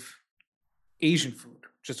lot of Asian food,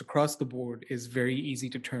 just across the board, is very easy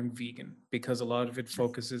to turn vegan because a lot of it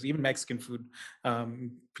focuses, even Mexican food,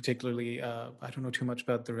 particularly. I don't know too much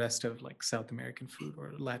about the rest of like South American food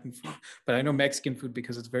or Latin food, but I know Mexican food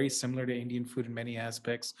because it's very similar to Indian food in many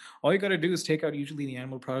aspects. All you got to do is take out usually the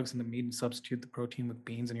animal products and the meat and substitute the protein with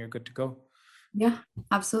beans, and you're good to go. Yeah,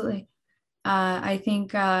 absolutely. I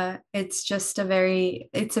think it's a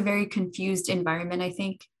very confused environment, I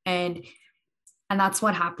think. And that's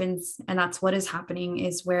what happens. And that's what is happening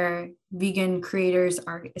is where vegan creators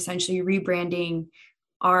are essentially rebranding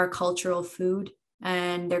our cultural food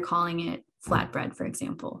and they're calling it flatbread, for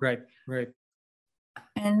example. Right, right.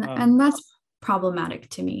 And that's problematic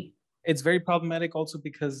to me. It's very problematic also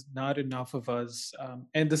because not enough of us,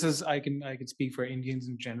 and this is I can speak for Indians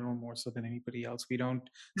in general more so than anybody else. We don't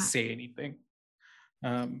Yeah, say anything.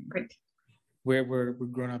 Um, right. we're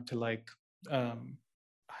grown up to like.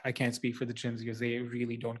 I can't speak for the Gens because they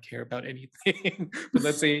really don't care about anything. But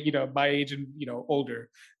let's say my age and older,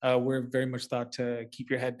 we're very much thought to keep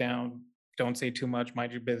your head down, don't say too much,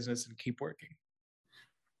 mind your business, and keep working.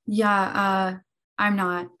 Yeah, I'm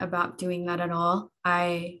not about doing that at all.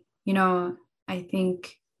 I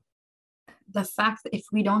think the fact that if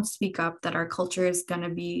we don't speak up, that our culture is going to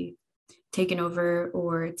be taken over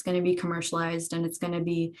or it's going to be commercialized and it's going to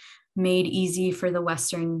be made easy for the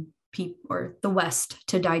Western people or the West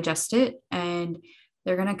to digest it. And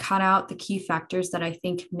they're going to cut out the key factors that I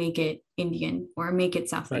think make it Indian or make it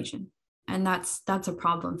South Right. Asian. And that's a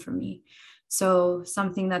problem for me. So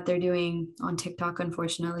something that they're doing on TikTok,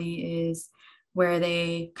 unfortunately, is where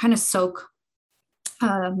they kind of soak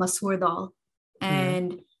masoor dal Hmm.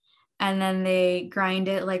 and then they grind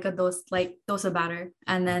it like a dosa batter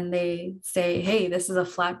and then they say, hey, this is a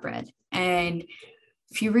flatbread. And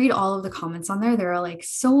if you read all of the comments on there, they're like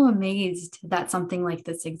so amazed that something like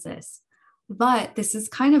this exists. But this is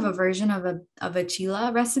kind of a version of a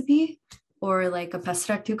chila recipe or like a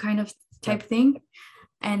pesratu kind of Yeah. type thing.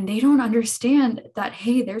 And they don't understand that,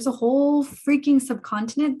 hey, there's a whole freaking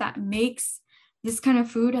subcontinent that makes this kind of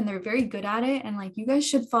food and they're very good at it. And like, you guys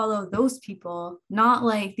should follow those people, not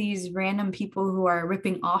like these random people who are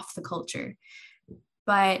ripping off the culture.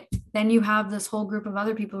 But then you have this whole group of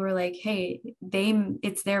other people who are like, hey,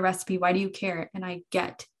 it's their recipe. Why do you care? And I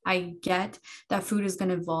get that food is going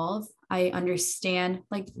to evolve. I understand,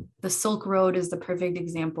 like, the Silk Road is the perfect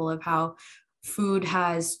example of how food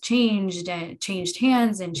has changed and changed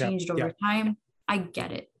hands and Yeah. changed Yeah. over time. I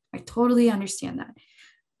get it. I totally understand that.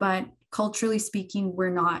 But culturally speaking, we're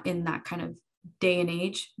not in that kind of day and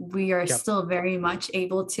age. We are Yeah. still very much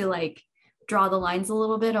able to like draw the lines a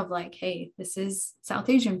little bit of like, hey, this is South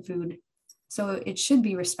Asian food. So it should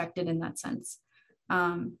be respected in that sense.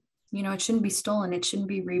 It shouldn't be stolen, it shouldn't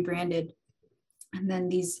be rebranded. And then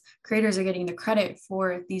these creators are getting the credit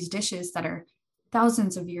for these dishes that are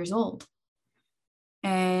thousands of years old.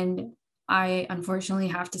 And I unfortunately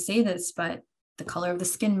have to say this, but the color of the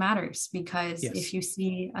skin matters because if Yes. you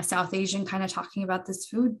see a South Asian kind of talking about this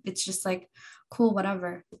food, it's just like, cool,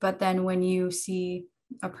 whatever. But then when you see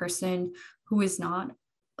a person who is not,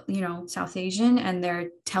 South Asian and they're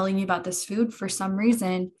telling you about this food for some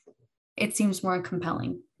reason, it seems more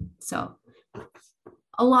compelling. So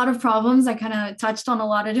a lot of problems. I kind of touched on a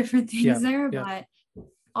lot of different Yeah. things there, Yeah. but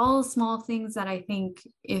all small things that I think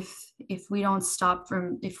if we don't stop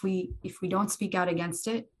from if we don't speak out against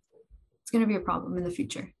it, it's going to be a problem in the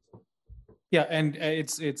future. Yeah, and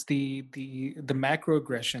it's the macro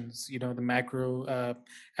aggressions, the macro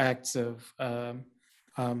acts of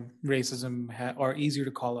racism are easier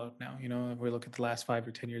to call out now. If we look at the last 5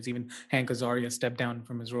 or 10 years, even Hank Azaria stepped down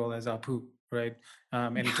from his role as Apu, right?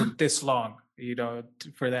 And it took this long,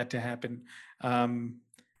 for that to happen,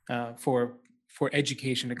 for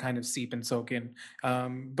education to kind of seep and soak in.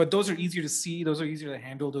 But those are easier to see, those are easier to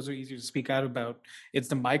handle, those are easier to speak out about. It's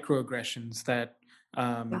the microaggressions that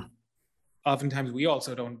Yeah. oftentimes we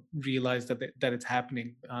also don't realize that it's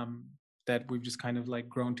happening, that we've just kind of like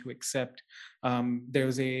grown to accept.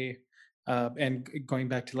 There's a and going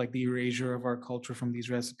back to like the erasure of our culture from these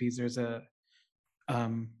recipes, there's a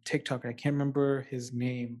TikToker, I can't remember his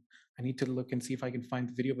name. I need to look and see if I can find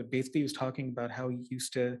the video, but basically he was talking about how he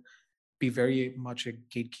used to be very much a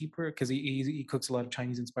gatekeeper because he cooks a lot of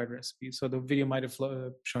Chinese inspired recipes. So the video might have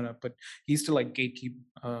shown up, but he used to like gatekeep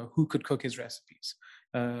who could cook his recipes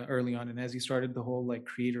early on. And as he started the whole like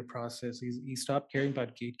creator process, he stopped caring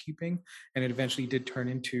about gatekeeping, and it eventually did turn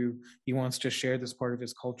into he wants to share this part of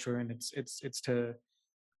his culture, and it's to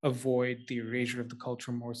avoid the erasure of the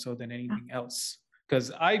culture more so than Yeah. anything else.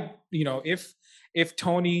 Because if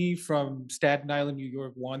Tony from Staten Island, New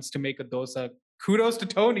York, wants to make a dosa kudos to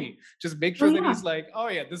Tony. Just make Oh sure that yeah. he's like, oh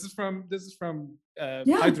yeah, this is from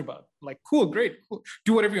Yeah. Hyderabad. Like, cool, great, cool.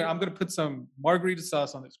 Do whatever you want. I'm gonna put some margarita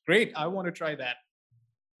sauce on this. Great, I want to try that.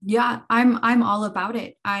 Yeah, I'm all about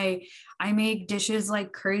it. I make dishes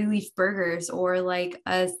like curry leaf burgers or like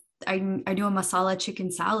I do a masala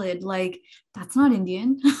chicken salad. Like that's not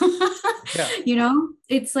Indian. Yeah, You know,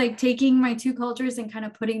 it's like taking my two cultures and kind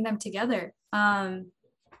of putting them together.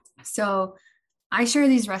 So I share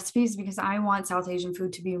these recipes because I want South Asian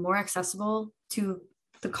food to be more accessible to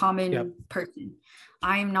the yeah, common person.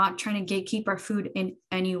 I'm not trying to gatekeep our food in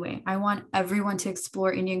any way. I want everyone to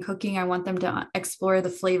explore Indian cooking. I want them to explore the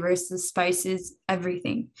flavors, the spices,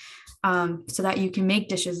 everything, so that you can make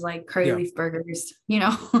dishes like curry yeah. leaf burgers. You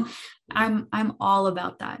know, I'm all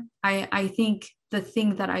about that. I think the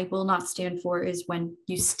thing that I will not stand for is when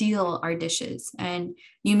you steal our dishes and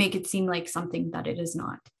you make it seem like something that it is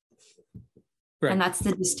not. And Right, that's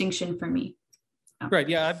the distinction for me. right.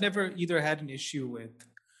 Yeah, I've never either had an issue with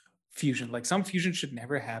fusion. Like some fusion should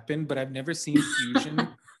never happen, but I've never seen fusion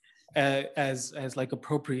as like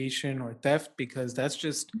appropriation or theft, because that's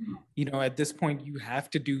just, at this point you have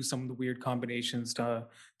to do some of the weird combinations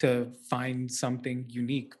to find something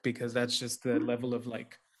unique, because that's just the level of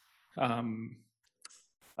like um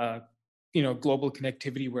uh global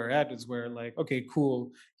connectivity we're at, is where like, okay,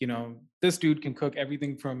 cool, this dude can cook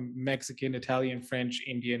everything from Mexican, Italian, French,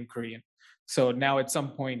 Indian, Korean. So now at some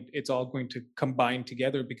point it's all going to combine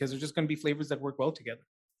together because there's just going to be flavors that work well together.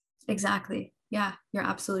 Exactly. Yeah, you're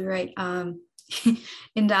absolutely right.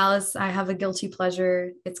 In Dallas, I have a guilty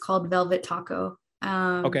pleasure. It's called Velvet Taco.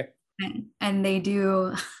 Okay. And they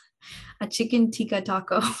do a chicken tikka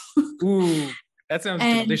taco. Ooh, that sounds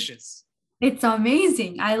And delicious. it's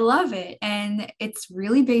amazing. I love it. And it's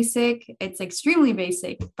really basic. It's extremely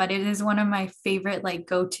basic, but it is one of my favorite, like,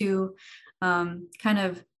 go-to kind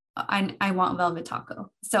of. I want velvet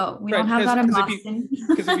taco. So we don't Right, have that in Boston.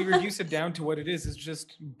 because if you reduce it down to what it is, it's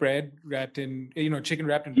just bread wrapped in, chicken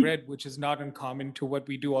wrapped in bread, which is not uncommon to what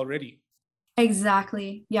we do already.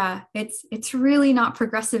 Exactly. Yeah. It's really not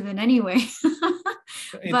progressive in any way.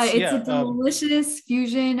 But It's it's a yeah. delicious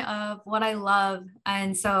fusion of what I love.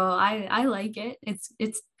 And so I like it.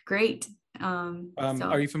 It's great. Are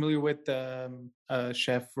So you familiar with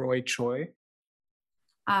Chef Roy Choi?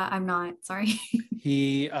 I'm not sorry.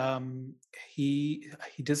 He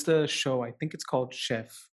he does the show. I think it's called Chef,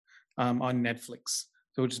 on Netflix.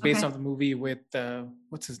 So which is based Okay. on the movie with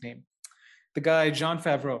what's his name, the guy John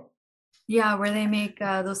Favreau. Yeah, where they make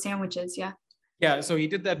those sandwiches. Yeah. Yeah, so he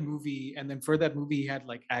did that movie, and then for that movie, he had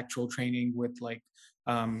like actual training with like,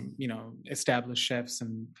 established chefs,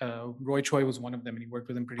 and Roy Choi was one of them, and he worked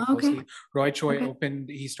with him pretty Okay. closely. Roy Choi Okay.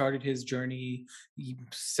 he started his journey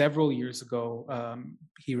several years ago.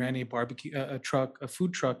 He ran a barbecue, a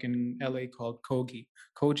food truck in LA called Kogi,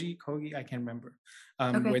 I can't remember,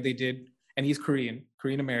 where Okay. they did, and he's Korean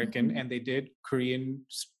American, Mhm. and they did Korean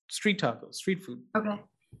street tacos, street food. Okay.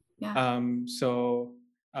 Yeah. So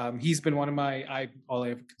he's been one of all I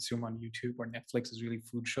ever consume on YouTube or Netflix is really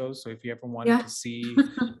food shows. So if you ever wanted Yeah. to see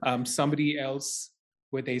somebody else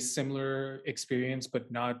with a similar experience, but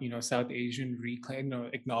not, South Asian, reclaim,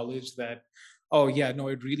 acknowledge that, oh yeah, no,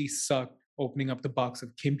 it really sucked opening up the box of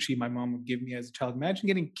kimchi my mom would give me as a child. Imagine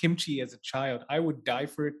getting kimchi as a child. I would die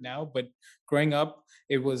for it now, but growing up,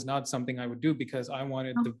 it was not something I would do because I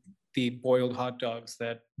wanted the boiled hot dogs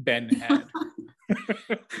that Ben had.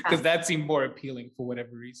 Because Yeah. that seemed more appealing for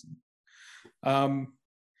whatever reason. Um,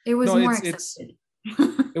 It was no, more it's accepted.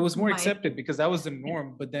 it was more My accepted because that was the norm.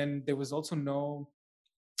 But then there was also no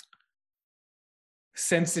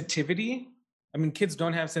sensitivity. I mean, kids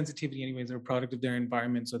don't have sensitivity anyways. They're a product of their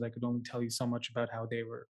environment, so that could only tell you so much about how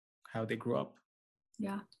they grew up.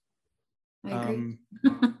 yeah, I agree. Um,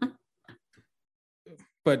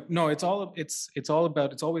 but no, it's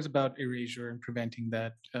always about erasure and preventing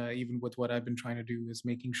that. Even with what I've been trying to do is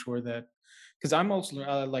making sure that, because I'm also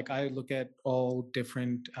like, I look at all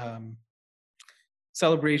different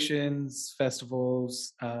celebrations,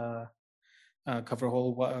 festivals, cover a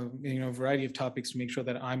whole variety of topics to make sure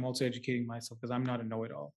that I'm also educating myself, because I'm not a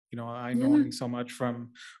know-it-all. I know Yeah. only so much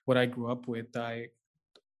from what I grew up with.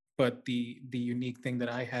 But the unique thing that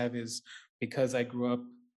I have is, because I grew up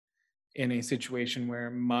in a situation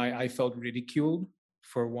where I felt ridiculed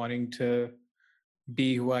for wanting to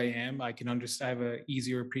be who I am, I can understand. I have an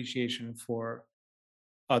easier appreciation for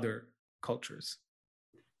other cultures.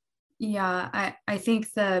 Yeah, I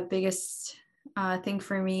think the biggest thing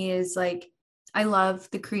for me is like I love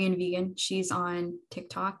the Korean vegan. She's on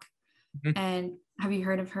TikTok, Mhm. and have you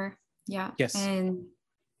heard of her? Yeah, Yes. and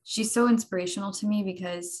she's so inspirational to me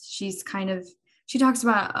because she talks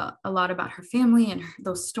about a lot about her family and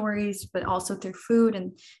those stories, but also through food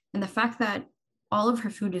and the fact that all of her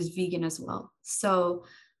food is vegan as well. So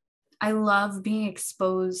I love being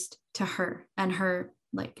exposed to her and her,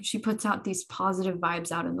 like, she puts out these positive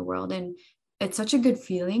vibes out in the world, and it's such a good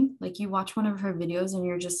feeling. Like, you watch one of her videos and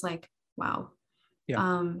you're just like, wow.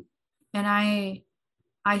 Yeah. And I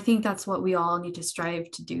think that's what we all need to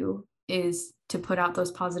strive to do, is to put out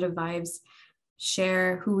those positive vibes,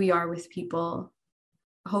 share who we are with people.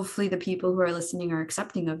 Hopefully the people who are listening are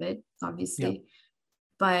accepting of it, obviously. Yeah.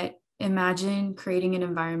 But imagine creating an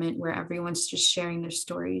environment where everyone's just sharing their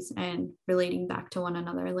stories and relating back to one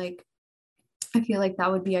another. Like, I feel like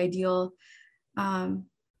that would be ideal. And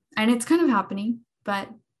it's kind of happening, but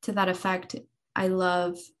to that effect, I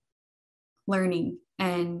love learning.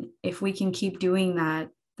 And if we can keep doing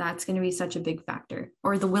that, that's going to be such a big factor.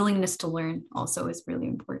 Or the willingness to learn also is really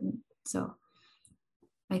important. So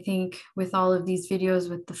I think with all of these videos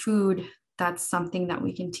with the food, that's something that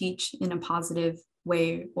we can teach in a positive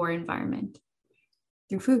way or environment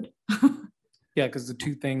through food. Yeah, because the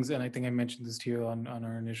two things, and I think I mentioned this to you on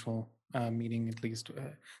our initial meeting, at least,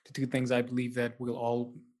 the two things I believe that we'll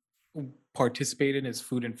all participate in is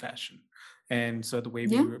food and fashion. And so the way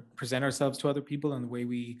we present ourselves to other people and the way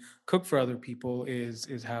we cook for other people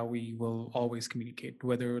is how we will always communicate,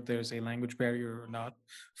 whether there's a language barrier or not.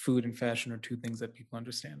 Food and fashion are two things that people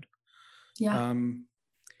understand. Yeah.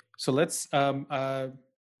 So let's, because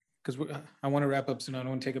I want to wrap up soon. I don't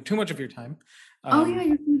want to take up too much of your time.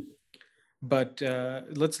 Yeah. But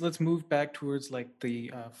let's move back towards like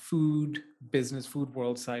the food business, food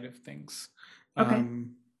world side of things. Okay.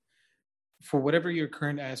 For whatever your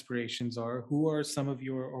current aspirations are, who are some of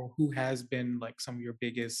your, or who has been like some of your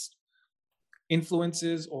biggest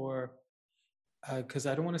influences, or because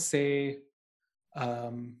I don't want to say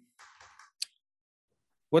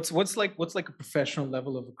what's like a professional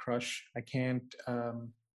level of a crush. I can't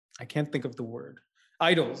think of the word.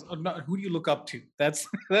 Idols. Who do you look up to? That's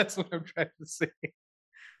what I'm trying to say.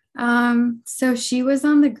 So she was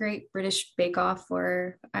on the Great British Bake Off,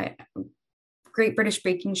 or Great British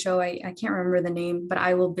Baking Show. I can't remember the name, but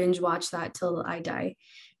I will binge watch that till I die.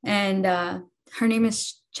 And her name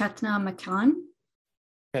is Chetna McCann.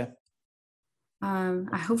 Okay.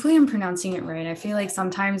 Hopefully I'm pronouncing it right. I feel like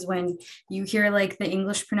sometimes when you hear like the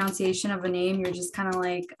English pronunciation of a name, you're just kind of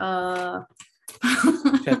like, Chetna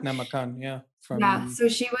McCann, yeah. So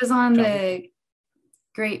she was on the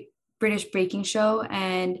Great British Baking Show,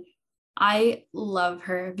 and I love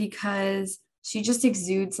her because she just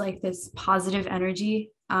exudes like this positive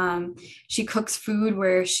energy. She cooks food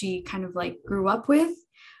where she kind of like grew up with,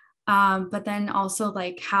 but then also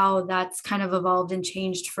like how that's kind of evolved and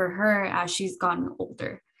changed for her as she's gotten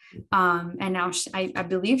older. And now I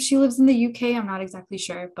believe she lives in the UK. I'm not exactly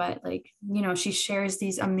sure, but like, you know, she shares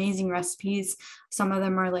these amazing recipes. Some of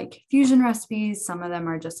them are like fusion recipes. Some of them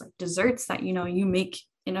are just like desserts that, you know, you make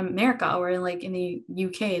in America or like in the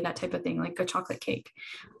UK, that type of thing, like a chocolate cake.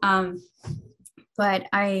 But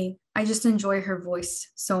I just enjoy her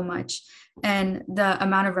voice so much, and the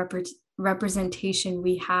amount of representation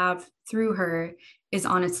we have through her is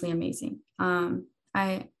honestly amazing.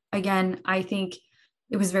 I think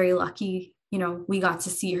it was very lucky, you know, we got to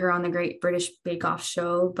see her on the Great British Bake Off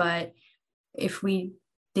show, but if we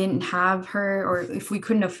didn't have her, or if we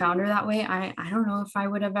couldn't have found her that way, I don't know if I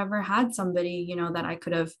would have ever had somebody, you know, that I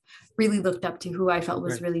could have really looked up to, who I felt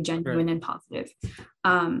was really genuine and positive.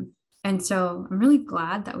 And so I'm really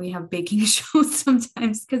glad that we have baking shows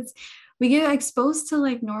sometimes, because we get exposed to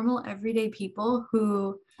like normal everyday people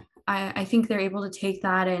who I think they're able to take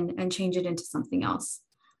that and change it into something else.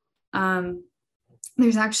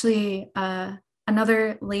 There's actually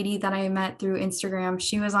another lady that I met through Instagram.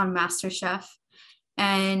 She was on MasterChef,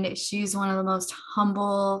 and she's one of the most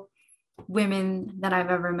humble women that I've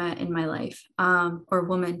ever met in my life, or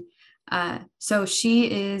woman. So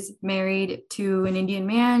she is married to an Indian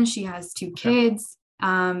man. She has 2 kids.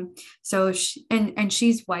 So and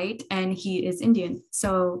she's white and he is Indian.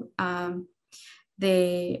 So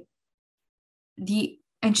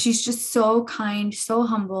and she's just so kind, so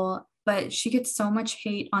humble, but she gets so much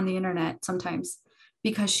hate on the internet sometimes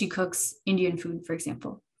because she cooks Indian food, for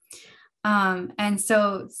example. And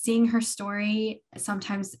so seeing her story,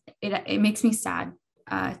 sometimes it makes me sad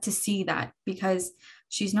to see that, because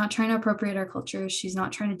she's not trying to appropriate our culture. She's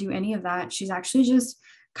not trying to do any of that. She's actually just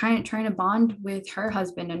kind of trying to bond with her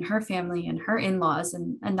husband and her family and her in-laws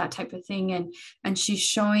and that type of thing. And she's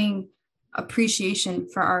showing appreciation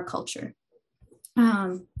for our culture.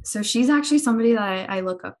 So she's actually somebody that I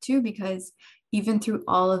look up to, because even through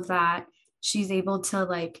all of that, she's able to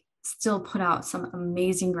like still put out some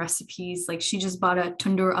amazing recipes. Like she just bought a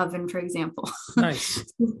tandoor oven, for example, Nice.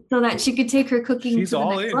 so that she could take her cooking She's to the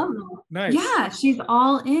all next in. level. Nice. Yeah, she's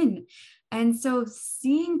all in. And so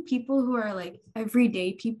seeing people who are like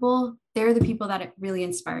everyday people, they're the people that really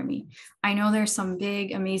inspire me. I know there's some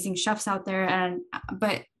big, amazing chefs out there, and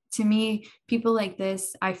but to me, people like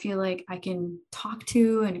this, I feel like I can talk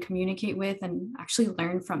to and communicate with and actually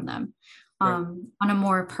learn from them Right. on a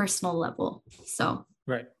more personal level. So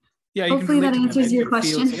Right. Yeah, you can hopefully relate that to them. answers your It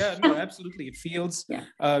feels, question. yeah, no, absolutely. It feels, Yeah.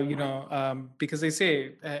 because they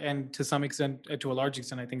say, and to some extent, to a large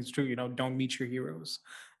extent, I think it's true, don't meet your heroes.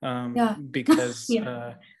 Yeah. Because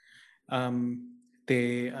Yeah.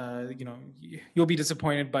 they, you'll be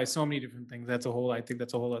disappointed by so many different things. I think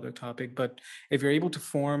that's a whole other topic. But if you're able to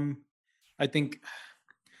form, I think,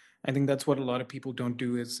 I think that's what a lot of people don't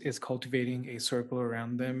do is cultivating a circle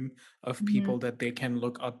around them of people Mhm. that they can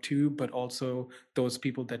look up to, but also those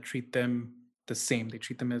people that treat them the same. They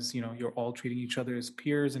treat them as, you're all treating each other as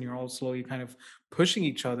peers and you're all slowly kind of pushing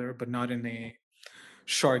each other, but not in a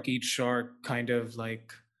shark eat shark kind of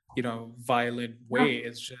like, violent Yeah. way.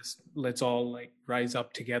 It's just let's all like rise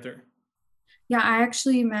up together. Yeah, I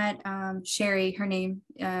actually met Sherry, her name,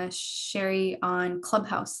 Sherry on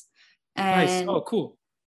Clubhouse. Nice. And Oh, cool.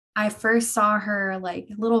 I first saw her like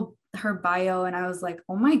little her bio and I was like,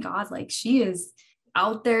 oh my God, like she is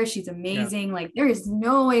out there. She's Yeah. amazing. Like there is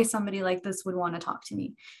no way somebody like this would want to talk to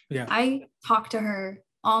me. Yeah. I talk to her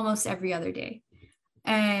almost every other day.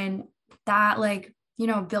 And that like,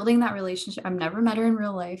 building that relationship. I've never met her in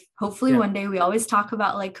real life. Hopefully Yeah. one day we always talk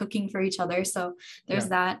about like cooking for each other. So there's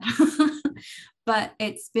Yeah. that. But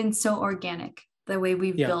it's been so organic the way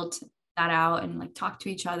we've Yeah. built that out and like talk to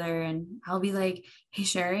each other. And I'll be like, hey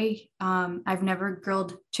Sherry, I've never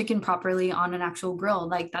grilled chicken properly on an actual grill.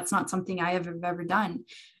 Like that's not something I have ever done.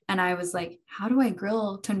 And I was like, how do I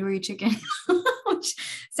grill tandoori chicken? Which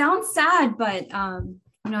sounds sad, but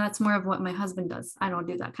that's more of what my husband does. I don't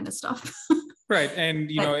do that kind of stuff. Right. And,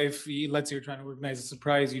 But if let's say you're trying to organize a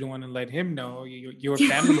surprise, you don't want to let him know. Your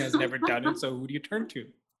family has yeah, never done it. So who do you turn to?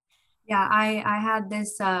 I had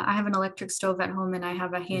this. I have an electric stove at home, and I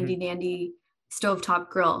have a handy Hmm. dandy stovetop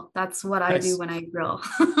grill. That's what I do Nice. when I grill.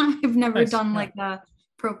 I've never Nice. done Yeah. like a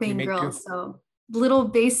You propane make grill, do. so little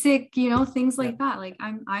basic, things Yeah. like that. Like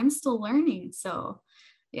I'm still learning. So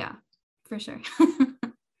yeah, for sure.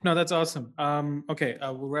 No, that's awesome. Okay,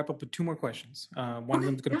 we'll wrap up with two more questions. One of Okay.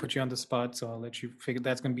 them is going to Yeah. put you on the spot, so I'll let you figure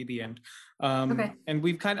that's going to be the end. Okay. And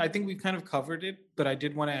I think we've kind of covered it, but I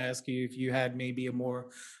did want to ask you if you had maybe a more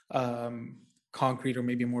um, concrete or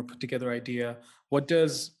maybe a more put together idea. What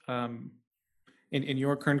does, in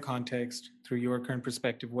your current context, through your current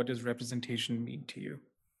perspective, what does representation mean to you?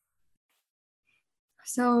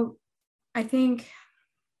 So I think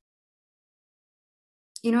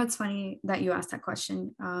it's funny that you asked that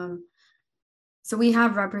question. So we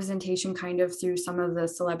have representation kind of through some of the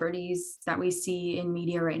celebrities that we see in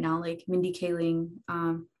media right now, like Mindy Kaling.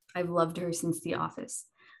 I've loved her since The Office.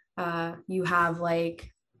 You have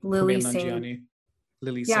like Kumail Lily Singh. Nanjiani,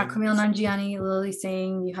 Lily Yeah, Singh. Kumail Nanjiani, Lily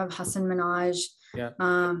Singh. You have Hassan Minaj, Yeah.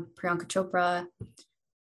 Priyanka Chopra.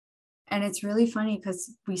 And it's really funny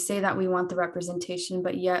because we say that we want the representation,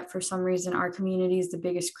 but yet for some reason our community is the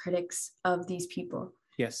biggest critics of these people.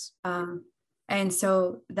 Yes. And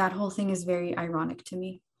so that whole thing is very ironic to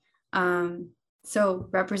me. So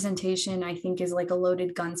representation, I think, is like a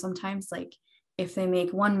loaded gun sometimes. Like if they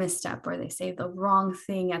make one misstep or they say the wrong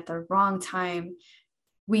thing at the wrong time,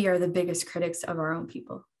 we are the biggest critics of our own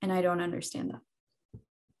people. And I don't understand that.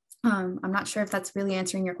 I'm not sure if that's really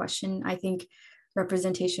answering your question. I think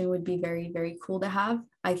representation would be very, very cool to have.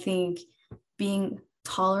 I think being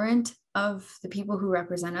tolerant of the people who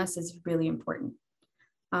represent us is really important.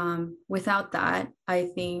 Without that, I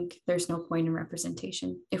think there's no point in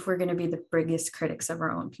representation if we're going to be the biggest critics of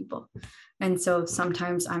our own people. And so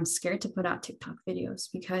sometimes I'm scared to put out TikTok videos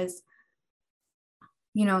because,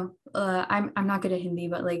 I'm not good at Hindi,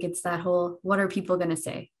 but like it's that whole, what are people going to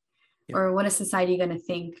say? Yeah. Or what is society going to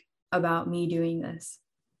think about me doing this?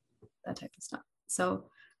 That type of stuff. So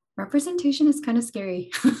representation is kind of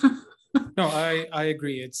scary. No, I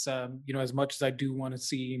agree. It's as much as I do want to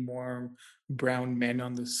see more brown men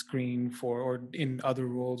on the screen or in other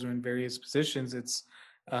roles or in various positions, it's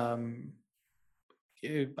um,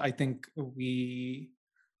 I think we,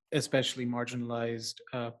 especially marginalized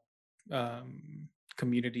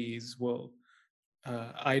communities, will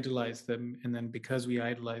idolize them, and then because we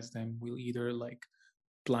idolize them, we'll either like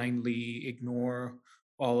blindly ignore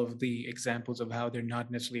all of the examples of how they're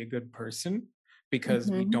not necessarily a good person,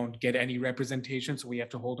 because we don't get any representation, so we have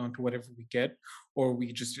to hold on to whatever we get, or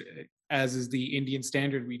we just, as is the Indian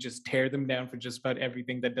standard, we just tear them down for just about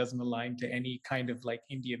everything that doesn't align to any kind of like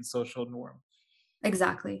Indian social norm.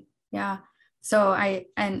 Exactly. Yeah. So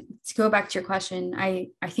and to go back to your question, I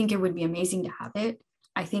think it would be amazing to have it.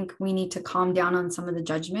 I think we need to calm down on some of the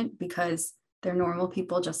judgment because they're normal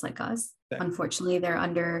people just like us. Yeah. Unfortunately, they're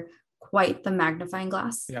under quite the magnifying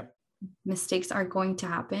glass. Yeah. Mistakes are going to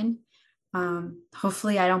happen.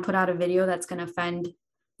 Hopefully I don't put out a video that's going to offend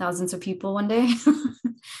thousands of people one day.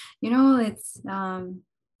 It's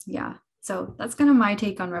yeah. So that's kind of my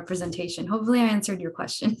take on representation. Hopefully I answered your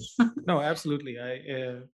question. No, absolutely.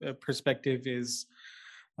 Perspective is,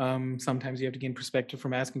 sometimes you have to gain perspective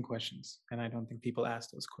from asking questions. And I don't think people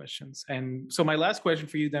ask those questions. And so my last question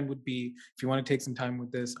for you then would be, if you want to take some time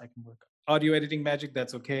with this, I can work audio editing magic.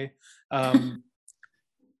 That's okay.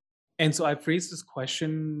 And so I phrased this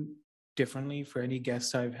question differently for any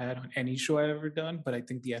guests I've had on any show I've ever done, but I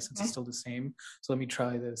think the essence is still the same. So let me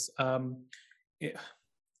try this.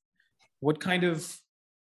 What kind of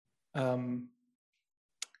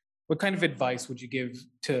advice would you give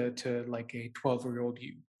to like a 12-year-old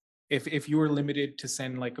you, if you were limited to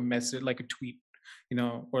send like a message, like a tweet,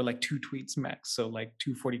 or like 2 tweets max, so like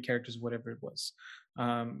 240 characters, whatever it was?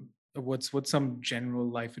 What's some general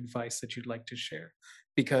life advice that you'd like to share?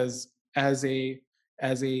 Because as a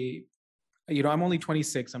I'm only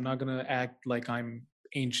 26. I'm not gonna act like I'm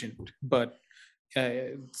ancient, but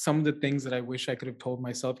some of the things that I wish I could have told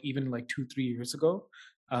myself even like 2-3 years ago,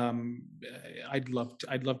 I'd love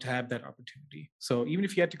to have that opportunity. So even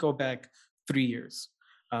if you had to go back 3 years,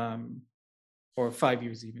 or 5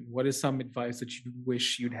 years even, what is some advice that you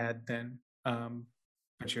wish you'd had then,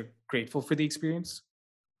 but you're grateful for the experience?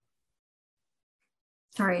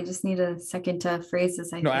 Sorry, I just need a second to phrase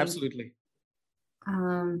this. No, absolutely.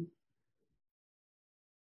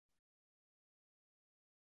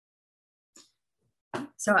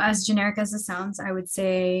 So as generic as it sounds, I would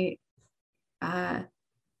say,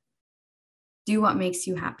 do what makes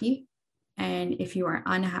you happy. And if you are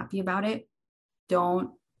unhappy about it,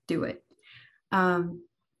 don't do it.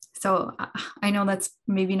 So I know that's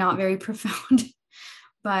maybe not very profound,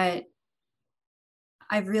 but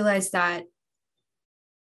I've realized that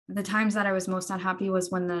the times that I was most unhappy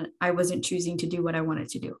was when I wasn't choosing to do what I wanted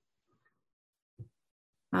to do.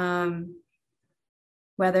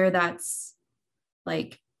 Whether that's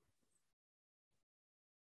like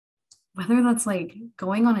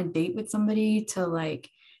going on a date with somebody, to like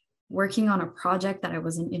working on a project that I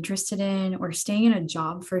wasn't interested in, or staying in a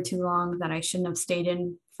job for too long that I shouldn't have stayed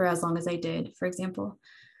in for as long as I did, for example.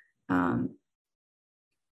 The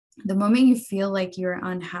moment you feel like you're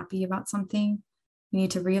unhappy about something, you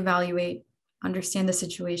need to reevaluate, understand the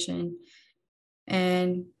situation,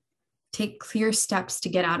 and take clear steps to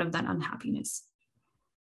get out of that unhappiness.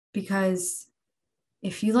 Because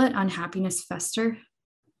if you let unhappiness fester,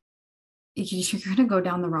 you're going to go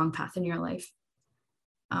down the wrong path in your life.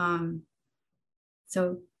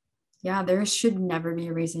 So yeah, there should never be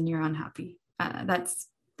a reason you're unhappy. That's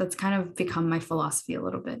kind of become my philosophy a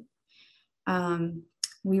little bit.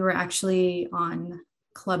 We were actually on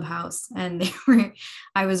Clubhouse, and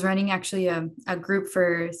I was running actually a group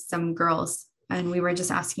for some girls, and we were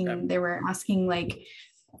just asking, they were asking like,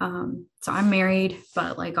 so I'm married,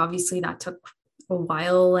 but like obviously that took a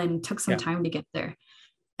while and took some time to get there.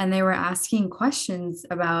 And they were asking questions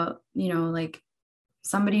about, like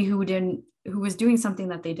somebody who was doing something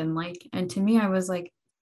that they didn't like. And to me, I was like,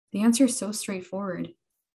 the answer is so straightforward.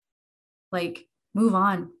 Like, move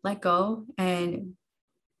on, let go, and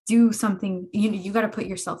do something. You got to put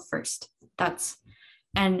yourself first.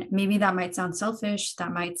 And maybe that might sound selfish.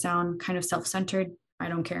 That might sound kind of self-centered. I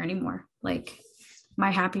don't care anymore. Like, my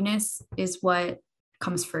happiness is what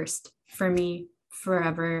comes first for me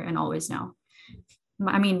forever and always now.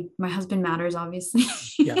 I mean, my husband matters, obviously.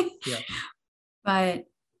 Yeah. But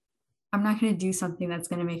I'm not going to do something that's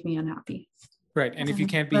going to make me unhappy. Right. And if you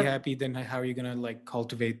can't be happy, then how are you going to like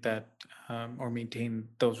cultivate that or maintain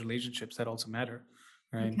those relationships that also matter?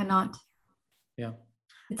 Right. You cannot. Yeah.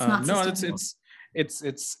 It's not sustainable.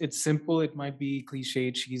 It's simple. It might be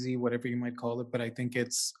cliche, cheesy, whatever you might call it, but I think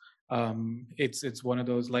it's one of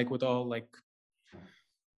those, like with all like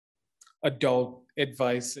adult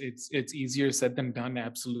advice, it's easier said than done,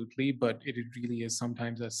 absolutely, but it really is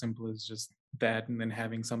sometimes as simple as just that, and then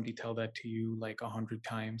having somebody tell that to you like 100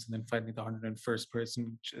 times, and then finally the 101st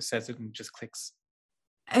person just says it and it just clicks.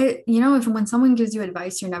 If when someone gives you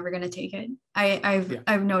advice, you're never going to take it.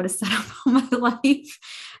 I've noticed that about my life.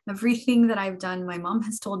 Everything that I've done, my mom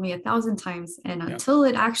has told me 1,000 times, and until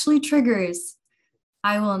it actually triggers,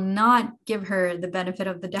 I will not give her the benefit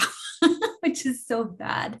of the doubt, which is so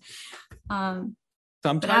bad.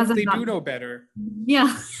 Sometimes they do know better.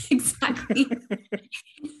 Yeah, exactly.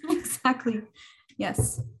 Exactly.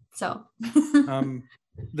 Yes. So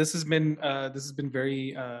this has been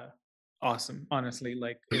very awesome, honestly.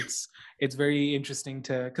 Like it's very interesting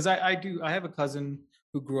to, because I have a cousin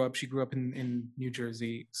who grew up in New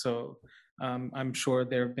Jersey, so I'm sure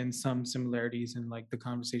there have been some similarities in like the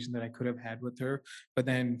conversation that I could have had with her, but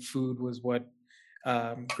then food was what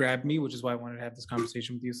grabbed me, which is why I wanted to have this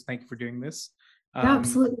conversation with you. So thank you for doing this. yeah,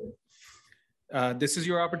 absolutely. This is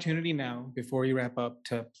your opportunity now, before you wrap up,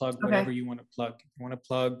 to plug whatever you want to plug. If you want to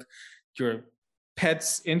plug your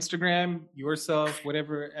pet's Instagram, yourself,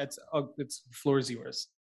 whatever, it's floor is yours.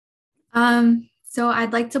 So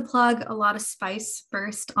I'd like to plug a lot of spice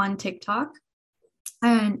first on TikTok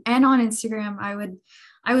and on Instagram. I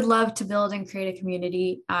would love to build and create a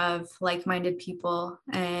community of like-minded people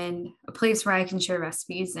and a place where I can share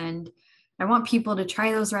recipes, and I want people to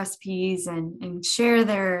try those recipes and share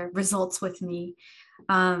their results with me.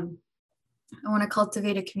 I want to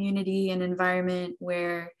cultivate a community and environment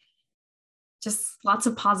where just lots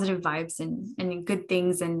of positive vibes and good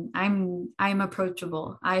things. And I'm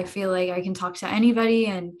approachable. I feel like I can talk to anybody,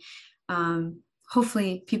 and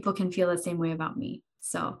hopefully people can feel the same way about me.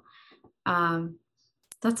 So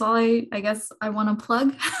that's all I guess I want to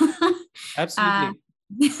plug. Absolutely.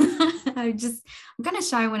 I'm kind of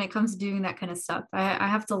shy when it comes to doing that kind of stuff. I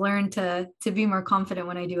have to learn to be more confident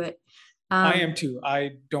when I do it. I am too.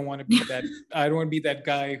 I don't want to be that. I don't want to be that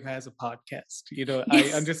guy who has a podcast. I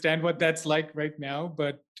understand what that's like right now,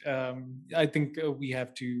 but I think we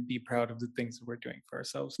have to be proud of the things that we're doing for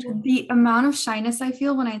ourselves too. The amount of shyness I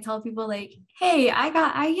feel when I tell people like, "Hey, I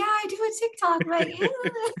do a TikTok." Like,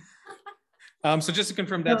 so just to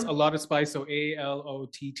confirm, that's A Lot of Spice. So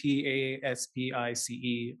ALOTTASPICE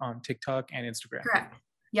on TikTok and Instagram. Correct.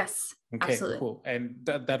 Yes. Okay, absolutely. Cool. And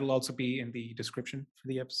that'll also be in the description for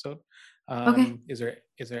the episode. Okay. Is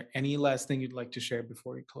there any last thing you'd like to share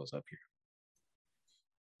before we close up here?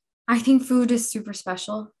 I think food is super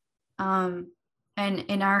special. And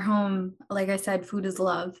in our home, like I said, food is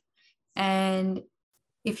love. And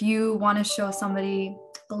if you want to show somebody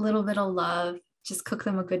a little bit of love, just cook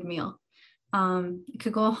them a good meal. It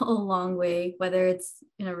could go a long way, whether it's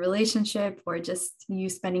in a relationship or just you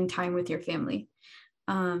spending time with your family.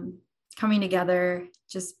 Coming together,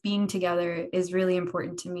 just being together is really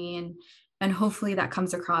important to me. And hopefully that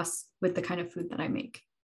comes across with the kind of food that I make.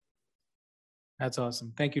 That's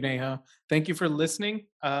awesome. Thank you, Neha. Thank you for listening.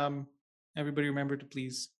 Everybody remember to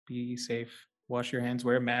please be safe, wash your hands,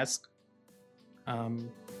 wear a mask,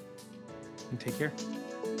 and take care.